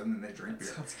waffles, and then they drink beer.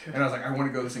 Sounds good. And I was like, I want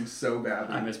to go to this thing so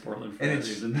badly. I miss Portland for And that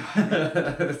reason.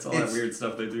 It's all that weird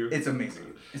stuff they do. It's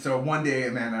amazing. So one day,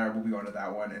 Amanda and I will be going to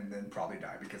that one, and then probably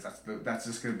die because that's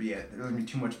just gonna be it. There's gonna be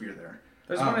too much beer there.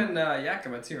 There's one in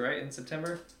Yakima too, right? In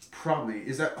September. Probably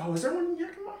is there one in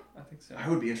Yakima? I think so. I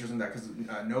would be interested in that because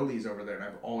Noli's over there, and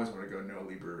I've always wanted to go to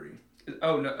Noli Brewery.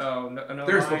 No.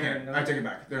 They're in Spokane. I take it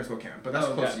back. They're in Spokane, but that's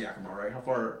close to Yakima, right? How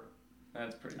far?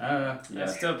 That's pretty.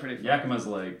 That's still pretty far. Yakima's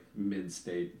like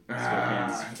mid-state.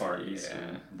 Spokane's far east.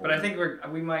 Yeah. But I think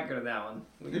we might go to that one.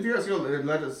 If you guys go,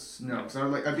 let us know. Because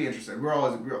I'd be interested. We're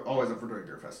always up for doing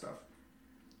beer fest stuff.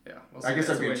 Yeah. I guess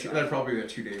that'd probably be a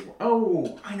 2-day.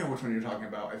 Oh, I know which one you're talking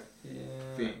about. I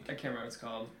think. I can't remember what it's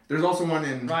called. There's also one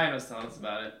in. Ryan was telling us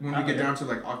about it. When we get down to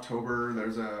like October,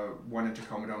 there's one in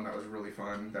Tacoma Dome that was really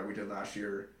fun that we did last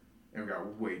year, and we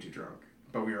got way too drunk,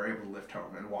 but we were able to lift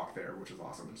home and walk there, which was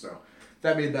awesome. So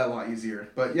that made that a lot easier.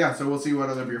 But yeah, so we'll see what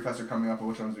other beer fests are coming up and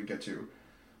which ones we get to.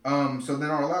 So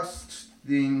then our last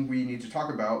thing we need to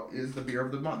talk about is the beer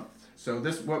of the month. So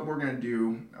what we're gonna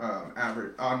do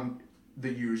average on the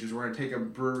use is we're going to take a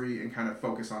brewery and kind of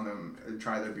focus on them and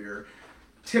try their beer.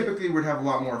 Typically, we'd have a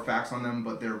lot more facts on them,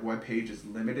 but their webpage is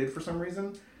limited for some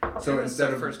reason. So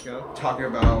instead of talking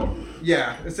about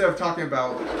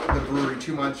the brewery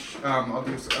too much,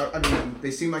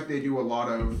 they seem like they do a lot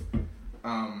of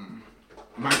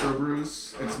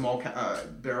microbrews and small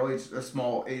barrel age,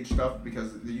 small age stuff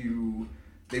because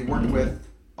they work with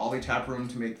Ollie Taproom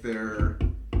to make their.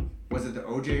 Was it the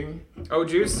OJ?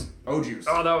 O-Juice? O-Juice.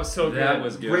 Oh, that was so good. That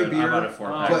was good. Great beer. I bought a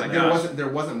 4-pack. But there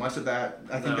wasn't much of that.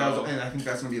 I think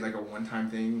that's gonna be like a one-time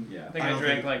thing. Yeah. I think I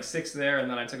drank like 6 there,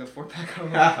 and then I took a 4-pack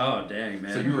home. Oh dang,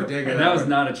 man! So you were digging. And that was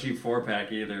not a cheap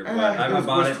 4-pack either. But I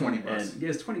bought it. $20. And,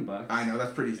 it's $20. I know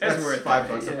that's pretty. It's worth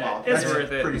 $5 a pop. It's worth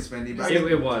it. Pretty spendy. But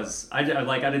It was. I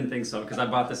didn't think so because I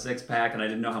bought the 6-pack and I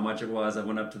didn't know how much it was. I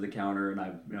went up to the counter and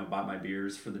I bought my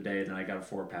beers for the day. Then I got a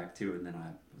 4-pack too, and then I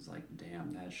was like,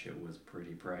 damn, that shit was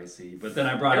pretty pricey. But then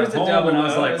I brought it home and I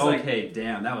was like, okay,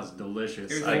 damn, that was delicious.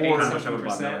 It was I wish I would have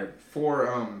bought another.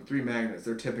 For 3 magnets,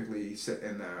 they're typically sit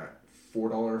in that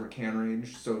 $4 a can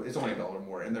range, so it's only $1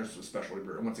 more. And there's a specialty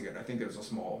brew. And once again, I think there's a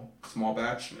small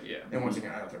batch. Yeah. And once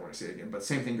again, I don't think I want to say it again, but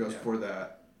same thing goes for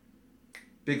that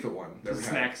Bigfoot one that we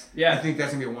snacks. have. Yeah. I think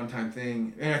that's gonna be a one-time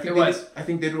thing, and I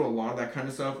think they do a lot of that kind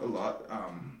of stuff. A lot.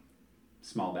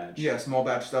 Small batch. Yeah, small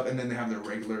batch stuff, and then they have their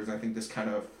regulars. I think this kind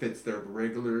of fits their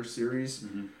regular series.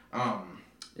 Mm-hmm.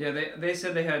 Yeah, they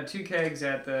said they had 2 kegs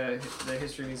at the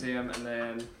History Museum, and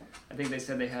then I think they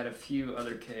said they had a few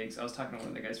other kegs. I was talking to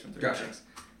one of the guys from 36,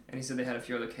 and he said they had a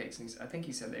few other kegs. And I think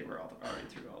he said they were already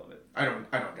through all of it. I don't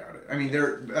doubt it. I mean,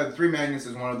 they're 3 Magnets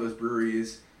is one of those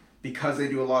breweries because they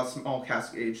do a lot of small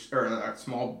cask age or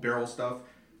small barrel stuff.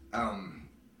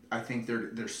 I think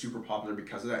they're super popular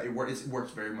because of that. It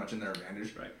works very much in their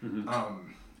advantage. Right.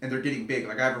 Mm-hmm. And they're getting big.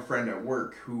 Like I have a friend at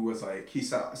work who was like, he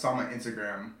saw my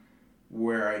Instagram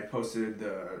where I posted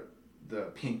the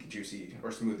pink juicy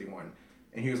or smoothie one.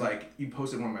 And he was like, you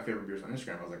posted one of my favorite beers on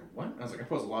Instagram. I was like, what? I was like, I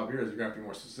post a lot of beers. You're going to have to be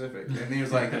more specific. And he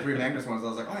was like, the 3 Magnus ones. I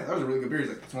was like, oh, that was a really good beer. He's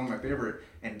like, it's one of my favorite.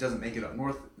 And it doesn't make it up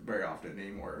north very often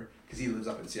anymore because he lives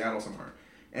up in Seattle somewhere.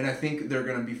 And I think they're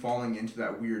going to be falling into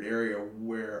that weird area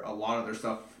where a lot of their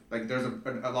stuff, like there's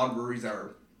a lot of breweries that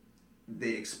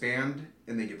they expand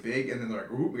and they get big. And then they're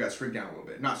like, ooh, we got to shrink down a little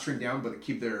bit. Not shrink down, but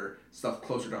keep their stuff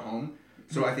closer to home.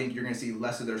 So I think you're going to see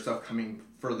less of their stuff coming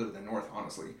further than north,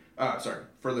 honestly.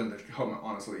 Further than home,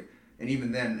 honestly. And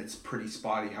even then, it's pretty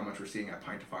spotty how much we're seeing at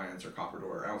Pint Defiance or Copper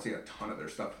Door. I don't see a ton of their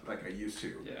stuff like I used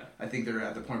to. Yeah. I think they're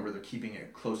at the point where they're keeping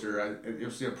it closer.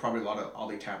 You'll see probably a lot of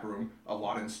Ollie Taproom, a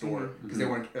lot in store, because they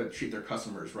want to treat their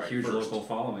customers right Huge first. local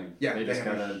following. Yeah, they just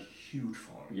have got a huge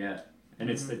following. Yeah. And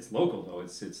it's local though.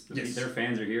 It's Yes. their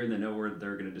fans are here and they know where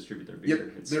they're going to distribute their beer.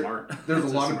 Yep. It's smart. There's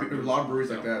It's a lot smart of breweries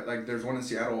like that. Like there's one in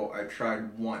Seattle I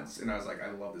tried once, and I was like,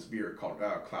 I love this beer called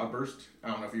Cloudburst. I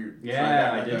don't know if you tried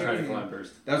that. I did try the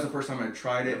Cloudburst. That was the first time I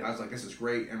tried it. I was like, this is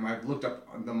great, and when I looked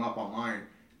them up online,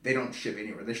 they don't ship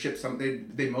anywhere. They ship some.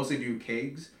 They mostly do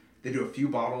kegs. They do a few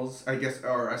bottles, I guess,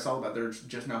 or I saw that they're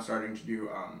just now starting to do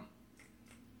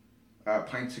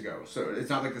pints to go. So it's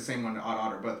not like the same one at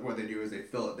Otter, but what they do is they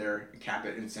fill it there, cap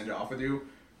it, and send it off with you.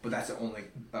 But that's the only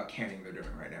canning they're doing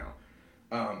right now.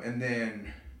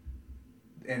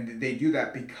 And they do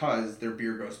that because their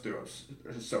beer goes through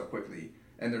so quickly.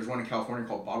 And there's one in California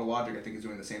called Bottle Logic, I think is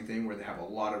doing the same thing, where they have a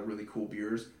lot of really cool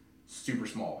beers, super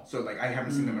small. So like I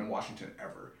haven't seen them in Washington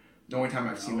ever. The only time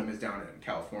I've seen them is down in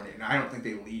California, and I don't think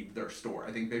they leave their store.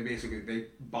 I think they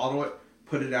bottle it,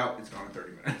 put it out, it's gone in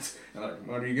 30 minutes. And like,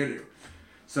 what are you gonna do?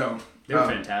 So They were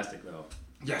fantastic though.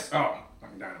 Yes. Oh,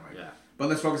 fucking dynamite. Yeah. But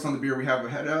let's focus on the beer we have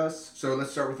ahead of us. So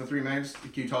let's start with the 3 mags.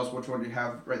 Can you tell us which one you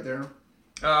have right there?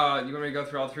 You want me to go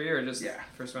through all 3 or just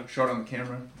first one? Show it on the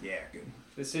camera. Yeah, good.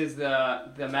 This is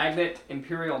the Magnet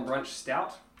Imperial Brunch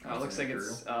Stout. Looks like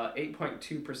it's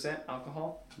 8.2%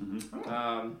 alcohol.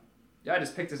 Mm-hmm. Yeah, I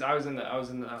just picked this. I was in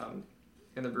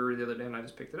the brewery the other day and I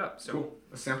just picked it up. So cool.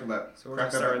 Let's sample that. So we're gonna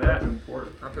start with that.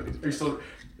 I'll put these. Are you still?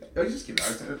 Oh, just keep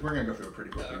it. We're gonna go through it pretty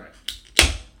quickly.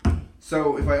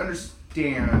 So if I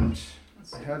understand,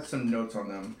 I had some notes on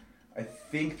them. I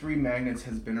think 3 Magnets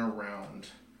has been around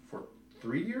for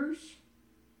 3 years.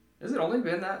 Has it only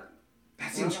been that?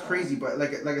 That seems crazy, but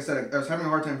like I said, I was having a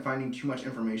hard time finding too much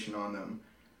information on them.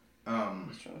 I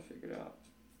was trying to figure it out.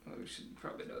 Well, we should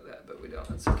probably know that, but we don't.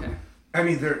 That's okay. I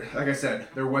mean, like I said,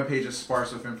 their webpage is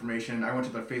sparse with information. I went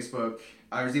to their Facebook.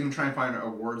 I was even trying to find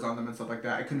awards on them and stuff like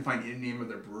that. I couldn't find any name of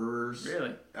their brewers.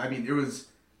 Really? I mean, it was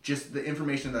just the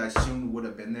information that I assumed would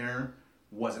have been there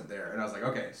wasn't there. And I was like,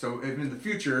 okay, so if in the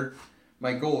future,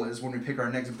 my goal is when we pick our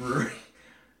next brewery,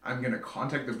 I'm going to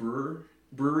contact the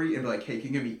brewery and be like, hey,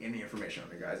 can you give me any information on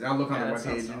the guys? And I'll look on their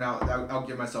webpage and I'll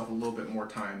give myself a little bit more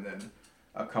time than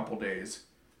a couple days.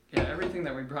 Yeah, everything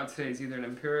that we brought today is either an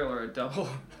Imperial or a double.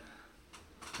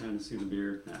 Trying to see the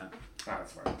beer. Nah.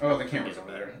 That's fine. Oh, the camera's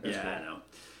over there. That's yeah, cool. I know.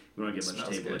 We don't get much Smells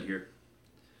table good. in here.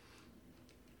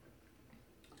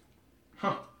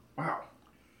 Huh. Wow.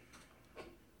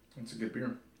 That's a good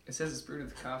beer. It says it's brewed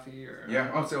with coffee or... Yeah,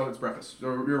 I'll say it's breakfast. So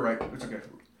you're right. It's okay.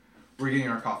 We're getting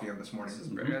our coffee in this morning.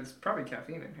 It's probably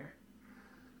caffeine in here.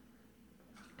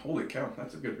 Holy cow,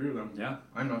 that's a good beer though. Yeah.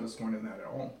 I'm not disappointed in that at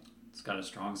all. It's got a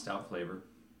strong stout flavor.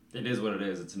 It is what it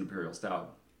is. It's an imperial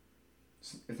stout.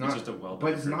 It's not just a well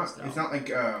done. But it's not. Stout. It's not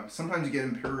like sometimes you get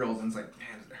imperials and it's like,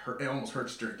 man, it almost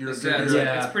hurts to drink. It's like,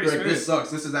 pretty like, smooth. This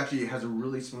sucks. This is actually has a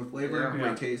really smooth flavor, Yeah.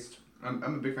 great taste. I'm a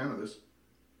big fan of this.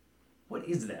 What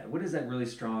is that? What is that really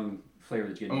strong flavor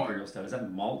that you get in imperial stout? Is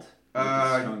that malt?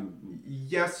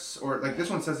 Yes, or like this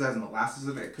one says it has molasses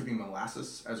in it. It could be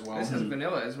molasses as well. This has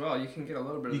vanilla as well. You can get a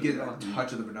little bit of You vanilla. get a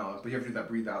touch of the vanilla, but you have to do that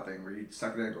breathe out thing where you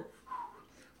suck it in and go,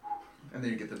 and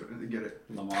then you get it.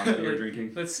 Lamont beer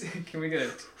drinking. Let's see. Can we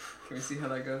see how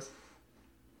that goes?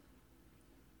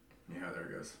 Yeah, there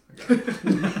it goes. I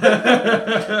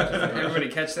got it. Everybody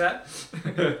catch that?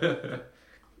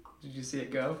 Did you see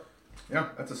it go? Yeah,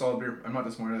 that's a solid beer. I'm not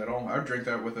disappointed at all. I would drink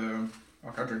that with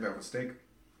I'd drink that with steak.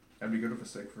 That'd be good with a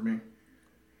steak for me.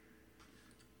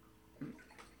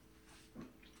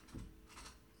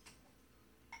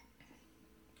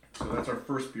 So that's our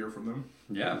first beer from them.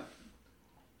 Yeah.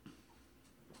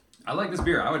 I like this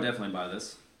beer. I would definitely buy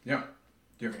this. Yeah.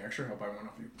 Do you have any extra? I'll buy one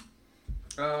off you.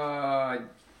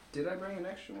 Did I bring an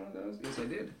extra one of those? Yes, I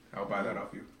did. I'll buy that off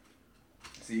you.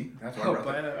 See? That's why I'll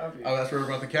buy that off you. Oh, that's where we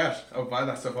brought the cash. I'll buy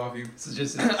that stuff off you. This is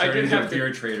just I did have to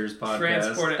beer traders podcast.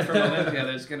 Transport it from Olympia.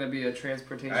 There's going to be a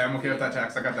transportation. I'm okay with that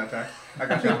tax. I got that tax. I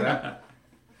got you on that.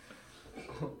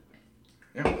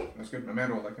 Yeah, that's good.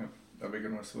 Amanda will like that. That'll be a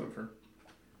good one to split for.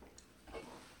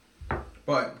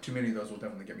 But too many of those will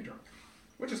definitely get me drunk.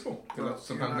 Which is cool. Because that's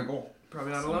sometimes the goal.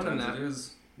 Probably not alone in Sometimes that. it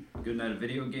is. Good night of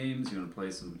video games. You want to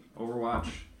play some Overwatch.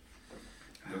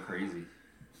 Go crazy.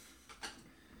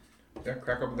 Yeah,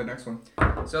 crack open the next one.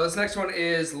 So this next one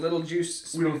is Little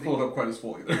Juice We don't Smoothie. fill it up quite as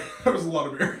full either. That was a lot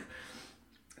of beer.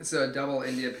 It's a double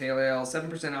India Pale Ale,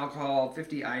 7% alcohol,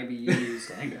 50 IBUs.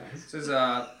 Dang, guys. This is We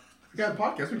got a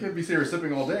podcast. We can't be serious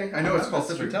sipping all day. I know it's called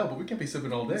That's Sip and true. Tell, but we can't be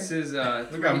sipping all day. this is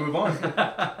We gotta move on.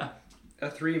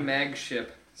 a 3 mag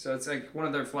ship. So it's like one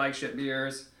of their flagship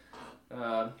beers.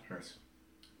 Nice.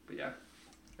 But yeah.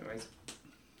 Anyways.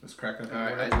 Let's crack that.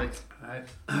 Alright, I'll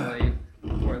let you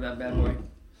pour that bad boy.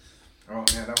 Oh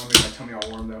man, that one made my tummy all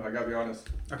warm though. I gotta be honest.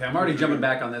 Okay, I'm already jumping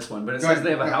back on this one, but it Go says ahead.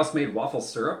 they have a Yeah. house-made waffle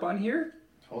syrup on here.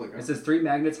 Holy cow. It says 3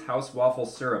 Magnets House Waffle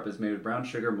Syrup is made with brown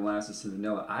sugar, molasses, and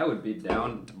vanilla. I would be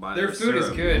down to buy Their their food is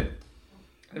syrup. good.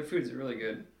 Their food is really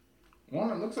good.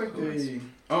 Well, it looks like they...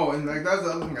 Oh, and like that was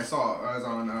the other thing I saw. I was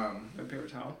on... My paper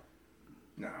towel.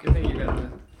 No. Good thing you got the...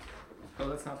 Oh,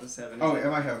 that's not the 7. Oh, I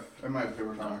might have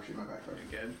paper towel actually in my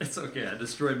backpack. You're good. It's okay. I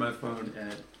destroyed my phone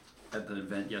at the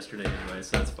event yesterday anyway,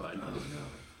 so that's fine. Oh,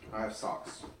 no. I have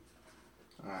socks.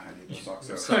 I need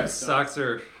those socks. Socks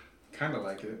are... Kind of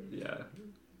like it. Yeah,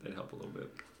 they help a little bit.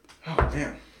 Oh,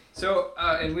 damn. So,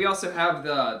 and we also have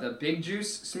the Big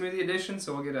Juice Smoothie Edition,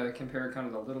 so we'll get a compare kind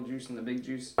of the little juice and the big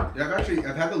juice. Yeah,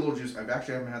 I've had the little juice. I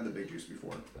haven't had the big juice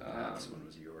before. This one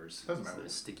was yours. Doesn't It's matter. a little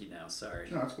sticky now, sorry.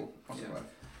 No, that's cool. I'll Yeah. survive.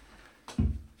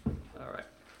 Alright.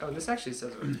 Oh, this actually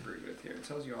says what it's brewed with here. It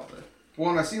tells you all the...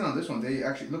 Well, and I seen on this one, they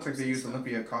actually looks like they used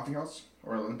Olympia Coffee House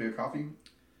or Olympia Coffee.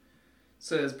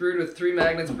 So it's brewed with 3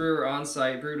 Magnets brewer on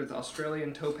site, brewed with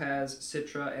Australian Topaz,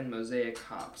 Citra, and Mosaic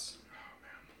hops.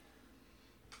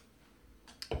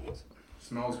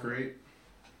 Smells great.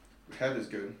 Head is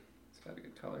good. It's got a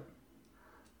good color.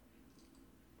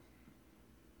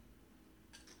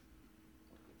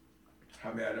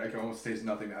 Oh man, I can almost taste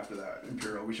nothing after that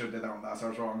Imperial. We should have did that one last. I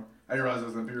was wrong. I didn't realize it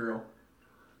was Imperial.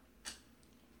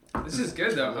 This is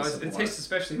good though. Listen, It tastes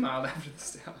especially mild after the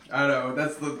stout. I know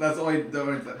that's the only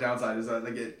downside is that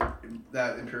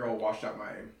that Imperial washed out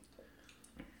my.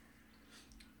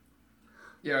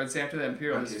 Yeah, I would say after the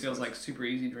Imperial, That this tastes feels nice. like super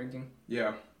easy drinking.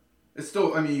 Yeah, it's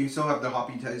still. I mean, you still have the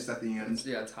hoppy taste at the end,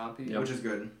 It's hoppy. Yep. which is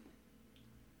good.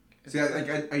 See,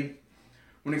 I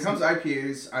when it comes to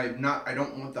IPAs, I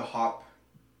don't want the hop.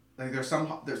 Like there's some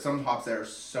hops that are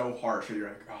so harsh that you're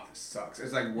like, oh, this sucks.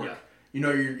 It's like work. Yeah. You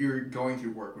know, you're going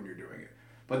through work when you're doing it.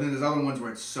 But then there's other ones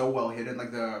where it's so well hidden.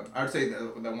 Like I would say the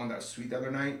one that was sweet the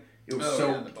other night. It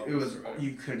was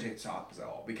you couldn't taste hops at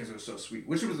all because it was so sweet,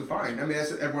 which was fine. I mean,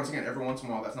 that's every once in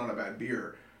a while that's not a bad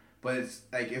beer. But it's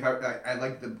like if I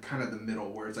like the kind of the middle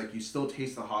where it's like you still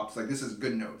taste the hops. Like this is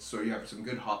good notes, so you have some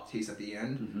good hop taste at the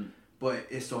end, but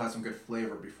it still has some good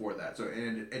flavor before that. So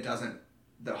and it doesn't.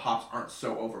 The hops aren't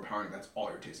so overpowering. That's all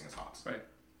you're tasting is hops. Right.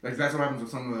 Like that's what happens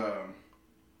with some of the.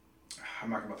 I'm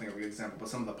not gonna think of a good example, but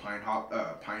some of the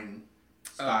pine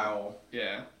style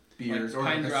Yeah. beers like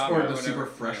pine or drop or or the super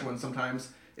whatever. fresh Yeah. ones sometimes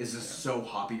is just so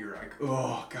hoppy. You're like,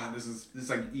 oh god, this is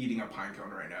like eating a pine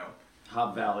cone right now.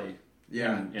 Hop Valley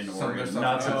Yeah, in some of their Oregon, stuff-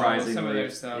 not some of surprisingly, their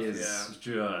stuff, is yeah.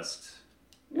 just...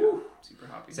 Woo. Super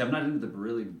hoppy. See, I'm not into the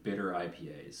really bitter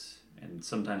IPAs, and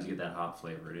sometimes you get that hop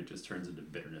flavor, and it just turns into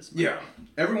bitterness. Yeah,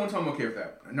 every once in a while I'm okay with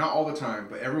that. Not all the time,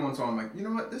 but every once in a while I'm like, you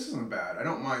know what, this isn't bad. I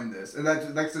don't mind this, and that's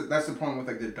the problem with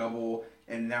like the double,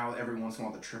 and now every once in a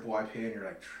while the triple IPA, and you're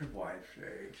like, triple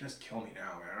IPA, just kill me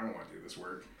now, man. I don't want to do this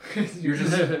work. You're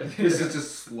just this is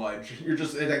just sludge. You're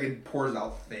just it pours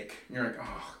out thick. You're like,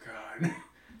 oh god.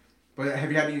 But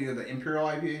have you had any of the Imperial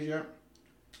IPAs yet?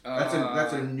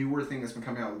 That's a newer thing that's been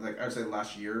coming out like I would say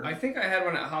last year. I think I had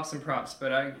one at Hops and Props,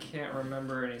 but I can't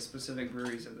remember any specific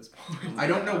breweries at this point. I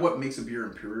don't know what makes a beer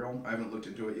imperial. I haven't looked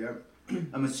into it yet.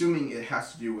 I'm assuming it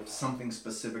has to do with something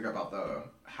specific about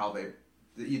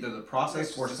either the process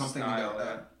It's or just a something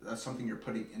style, that's something you're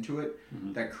putting into it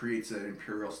that creates an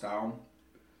imperial style.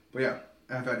 But yeah,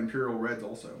 I've had imperial reds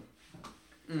also.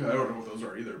 I don't know what those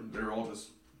are either. They're all just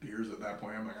beers at that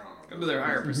point. I'm like, I don't know. But they're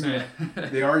higher percent.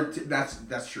 They are.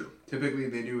 That's true. Typically,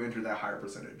 they do enter that higher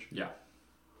percentage. Yeah.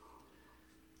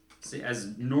 See,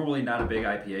 as normally not a big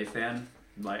IPA fan,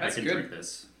 like That's I can good. drink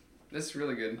this. This is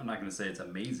really good. I'm not gonna say it's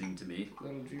amazing to me.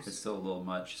 Little juice. It's still a little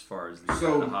much as far as the,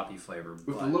 So, the hoppy flavor. With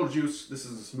but the little juice, this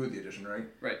is a smoothie edition, right?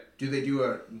 Right. Do they do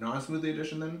a non-smoothie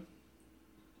edition then?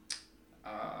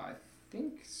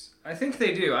 I think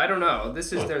they do. I don't know.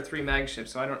 This is their 3 mag ship,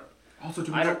 so I don't. Also,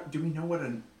 do we know what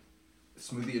a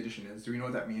smoothie edition is? Do we know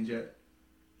what that means yet?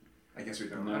 I guess we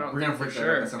don't. No. I don't We're think gonna for figure that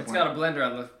sure. out at some It's point. got a blender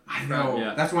on the. I know.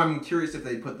 Yeah. That's why I'm curious if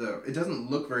they put the. It doesn't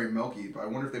look very milky, but I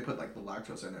wonder if they put like the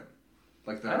lactose in it.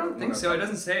 Like the. I don't think so. It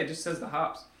doesn't say. It just says the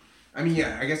hops. I mean,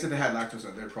 yeah. I guess if they had lactose in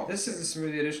it, they're probably. This is a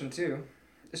smoothie edition too.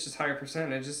 It's just higher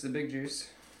percentage. This is the big juice.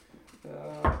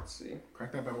 Let's see.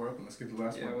 Crack that bad boy open. Let's get to the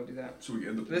last Yeah, one. we'll do that. So we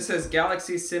end up. This says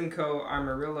Galaxy, Simcoe,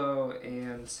 Amarillo,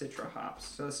 and Citra hops.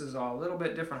 So this is all a little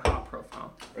bit different hop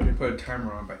profile. I did put a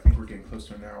timer on, but I think we're getting close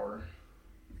to an hour.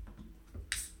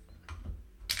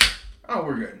 Oh,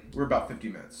 we're good. We're about 50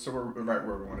 minutes, so we're right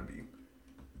where we want to be.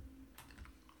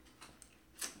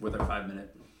 with our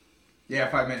 5-minute. Yeah,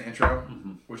 5-minute intro,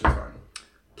 which is fine.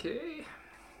 Okay.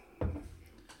 Oh,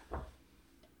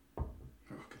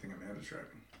 good thing I'm ad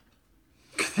distracting.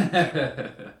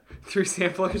 3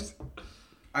 samplers.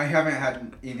 I haven't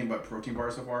had anything but protein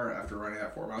bars so far after running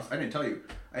that 4 miles. I didn't tell you.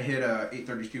 I hit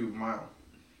 8:32 a mile.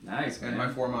 Nice, man. And my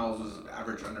 4 miles was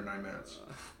average under 9 minutes.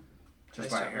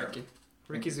 Just Nice by a job, hair. Ricky.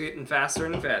 Ricky's getting faster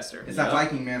and faster. It's that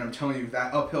biking, man. I'm telling you,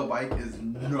 that uphill bike is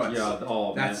nuts. Yeah,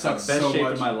 that man. sucks The best so shape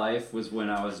much. of my life was when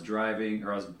I was driving,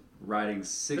 or I was riding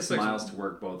 6 This looks- miles to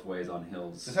work both ways on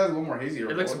hills. This has a little more hazy. It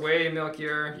looks way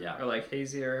milkier. Yeah. Or like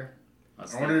hazier. I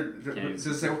was I wonder, thinking- does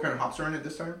it say what kind of hops are in it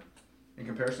this time? In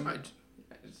comparison? I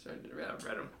just read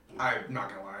them. I'm not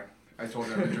gonna lie. I told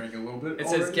you I drank a little bit. It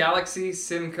says already. Galaxy,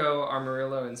 Simcoe,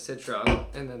 Amarillo, and Citra.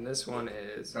 And then this one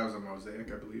is That was a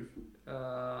mosaic, I believe.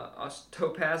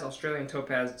 Topaz, Australian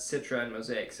Topaz, Citra, and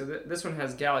Mosaic. So this one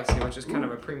has Galaxy, which is kind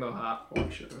of a primo hop, Holy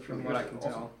shit, that's really from what good. I can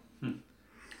Awesome.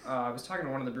 tell. I was talking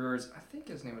to one of the brewers. I think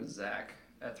his name was Zach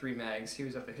at 3 Mags. He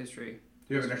was at the history.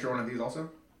 Do you have an extra one of these also?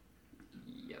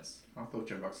 Yes. I'll throw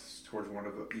 $10 towards one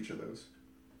of each of those.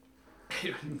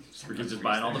 Ricky's just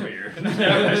buying all the beer.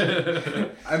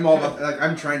 I'm all about, like,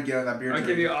 I'm trying to get on that beer I'll train.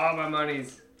 give you all my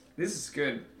monies. This is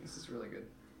good. This is really good.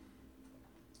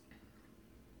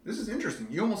 This is interesting.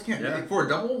 You almost can't. Yeah. Like, for a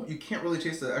double, you can't really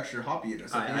taste the extra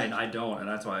hoppiness. at the end. I don't, and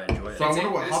that's why I enjoy it. So I wonder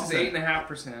what this hops is it-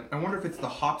 8.5%. I wonder if it's the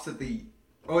hops that the...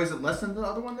 Oh, is it less than the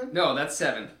other one then? No, that's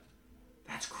 7.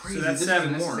 That's crazy. So that's This 7.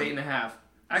 Is This more. is 8.5.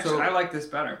 Actually, So- I like this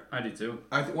better. I do too.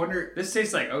 I wonder. This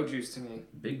tastes like O-juice to me.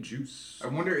 Big juice. I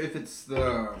wonder if it's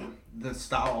the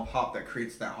style of hop that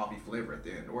creates that hoppy flavor at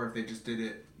the end, or if they just did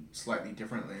it slightly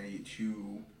differently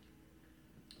to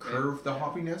curve the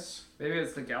hoppiness. Maybe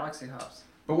it's the Galaxy hops.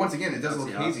 But once again, it does look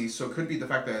Galaxy hops. hazy, so it could be the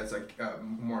fact that it's like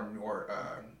more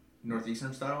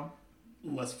northeastern style.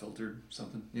 Less filtered,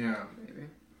 something. Yeah.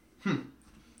 Maybe.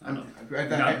 I don't know.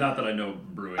 Not Not that I know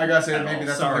brewing. I gotta say, at maybe all.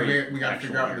 that's Sorry, something we gotta actual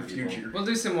figure out in the beer people. future. We'll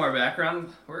do some more background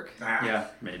work. Ah. Yeah,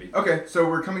 maybe. Okay, so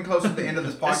we're coming close to the end of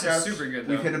this This is podcast. super good,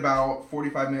 We've though. hit about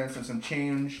 45 minutes and some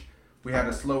change. We had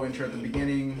a slow intro at the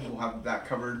beginning. We'll have that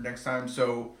covered next time.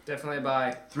 So Definitely a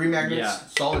buy. 3 Magnets, Yeah.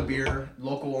 solid beer,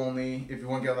 local only. If you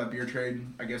want to get on that beer trade,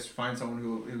 I guess find someone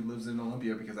who lives in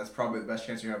Olympia because that's probably the best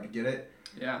chance you have to get it.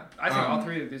 Yeah. I think all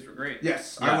 3 of these were great.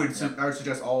 Yes, Yeah, I would. yeah. I would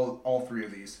suggest all 3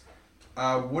 of these.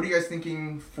 What are you guys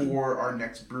thinking for our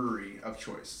next brewery of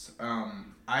choice?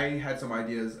 I had some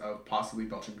ideas of possibly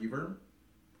Belgian Beaver.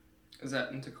 Is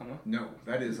that in Tacoma? No,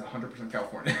 that is 100%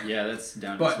 California. Yeah, that's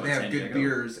down. But to they have San good Diego.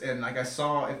 beers, and like I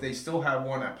saw, if they still have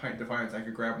one at Pint Defiance, I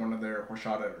could grab one of their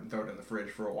horchata and throw it in the fridge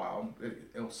for a while.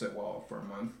 It'll sit well for a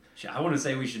month. Shit, I want to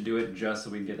say we should do it just so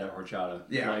we can get that horchata.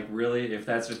 Yeah. Like really, if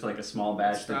that's just like a small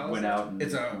batch style that is went it? out and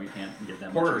It's a we can't get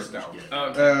that porter much, we should stout. get it. Oh,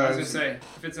 okay. I was Uh, gonna say,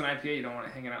 if it's an IPA, you don't want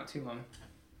it hanging out too long.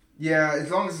 Yeah, as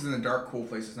long as it's in a dark, cool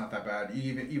place, it's not that bad.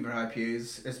 Even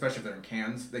IPAs, especially if they're in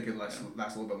cans, they could last a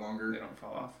little bit They longer. don't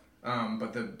fall off.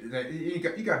 But you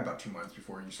got about 2 months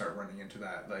before you start running into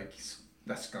that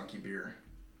that skunky beer,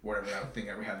 whatever that thing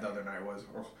that we had the other night was.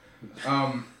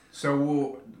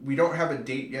 So we don't have a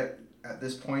date yet at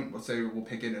this point. Let's say we'll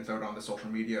pick it and throw it on the social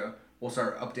media. We'll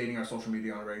start updating our social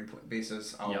media on a regular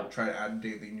basis. I'll Yep. try to add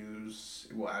daily news.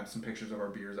 We'll add some pictures of our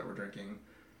beers that we're drinking.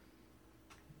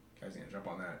 Guys, gonna jump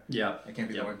on that. Yeah. I can't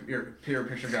be Yep. the only peer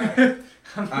picture guy.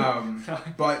 But more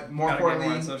Gotta get more on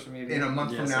importantly, social media. in a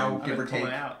month Yeah, from same. now, I've give been or take,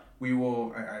 pulling out. we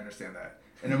will. I understand that.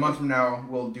 In a month from now,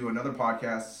 we'll do another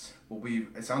podcast.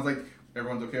 It sounds like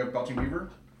everyone's okay with Belching Beaver.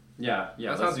 Yeah. That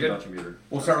Let's sounds do good. Belgian beaver.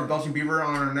 We'll start with Belching Beaver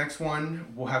on our next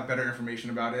one. We'll have better information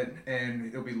about it, and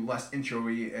it'll be less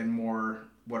intro-y and more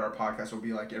what our podcast will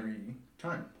be like every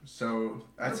time. So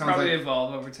that It'll sounds probably like.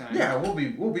 evolve over time. Yeah, we'll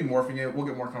be morphing it. We'll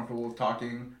get more comfortable with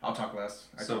talking. I'll talk less.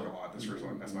 I So- talk a lot this first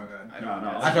one. That's my bad. No,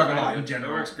 no. I talk a lot in It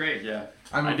general. works great. Yeah.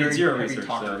 I'm a I very did zero heavy research,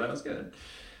 talker. so that was good.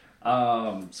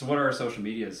 So what are our social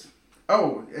medias?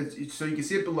 Oh, so you can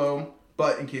see it below,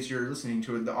 but in case you're listening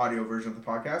to the audio version of the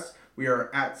podcast, we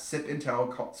are at Sip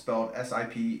Intel, spelled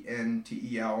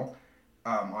SIPNTEL,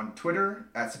 on Twitter,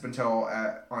 at Sip Intel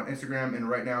on Instagram, and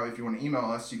right now, if you want to email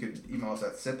us, you could email us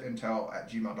at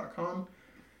sipintel@gmail.com.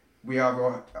 We have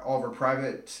all of our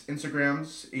private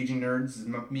Instagrams. Aging Nerds is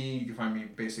me. You can find me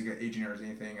basically at Aging Nerds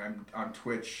anything. I'm on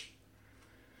Twitch,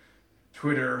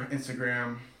 Twitter,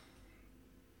 Instagram.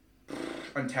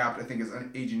 Untapped, I think, is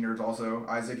Aging Nerds also.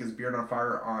 Isaac is Beard on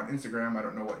Fire on Instagram. I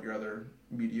don't know what your other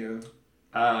media.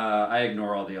 I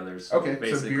ignore all the others. Okay, so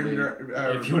basically, Beard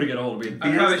if you want to get a hold of me,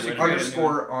 I probably Beard should create a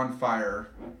underscore on fire.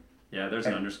 yeah, there's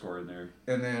an underscore in there.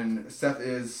 And then Seth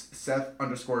is Seth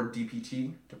underscore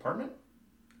DPT department.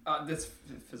 That's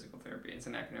physical therapy. It's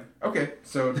an acronym. Okay,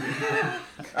 so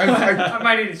I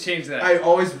might need to change that. I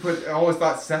always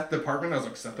thought Seth department. I was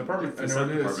like Seth department. I It's know Seth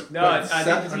it is. department. No, But I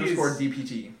Seth think underscore he's-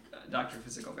 DPT. Doctor of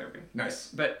Physical Therapy. Nice.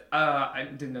 But I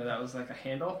didn't know that was like a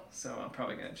handle, so I'm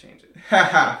probably gonna change it.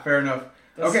 Haha, fair enough.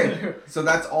 That's- Okay, so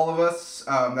that's all of us.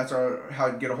 That's how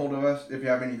to get a hold of us. If you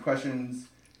have any questions,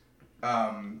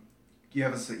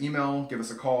 Give us an email, give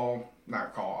us a call.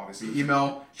 Not call, obviously.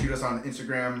 Email, shoot us on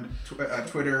Instagram,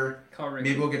 Twitter.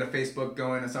 Maybe we'll get a Facebook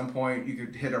going at some point. You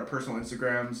could hit our personal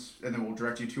Instagrams, and then we'll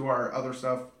direct you to our other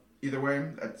stuff. Either way,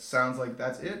 that sounds like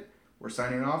that's it. We're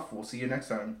signing off. We'll see you next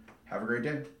time. Have a great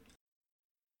day.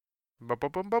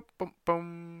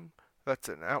 Bum. That's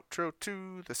an outro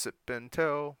to the Sip and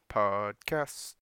Tell podcast.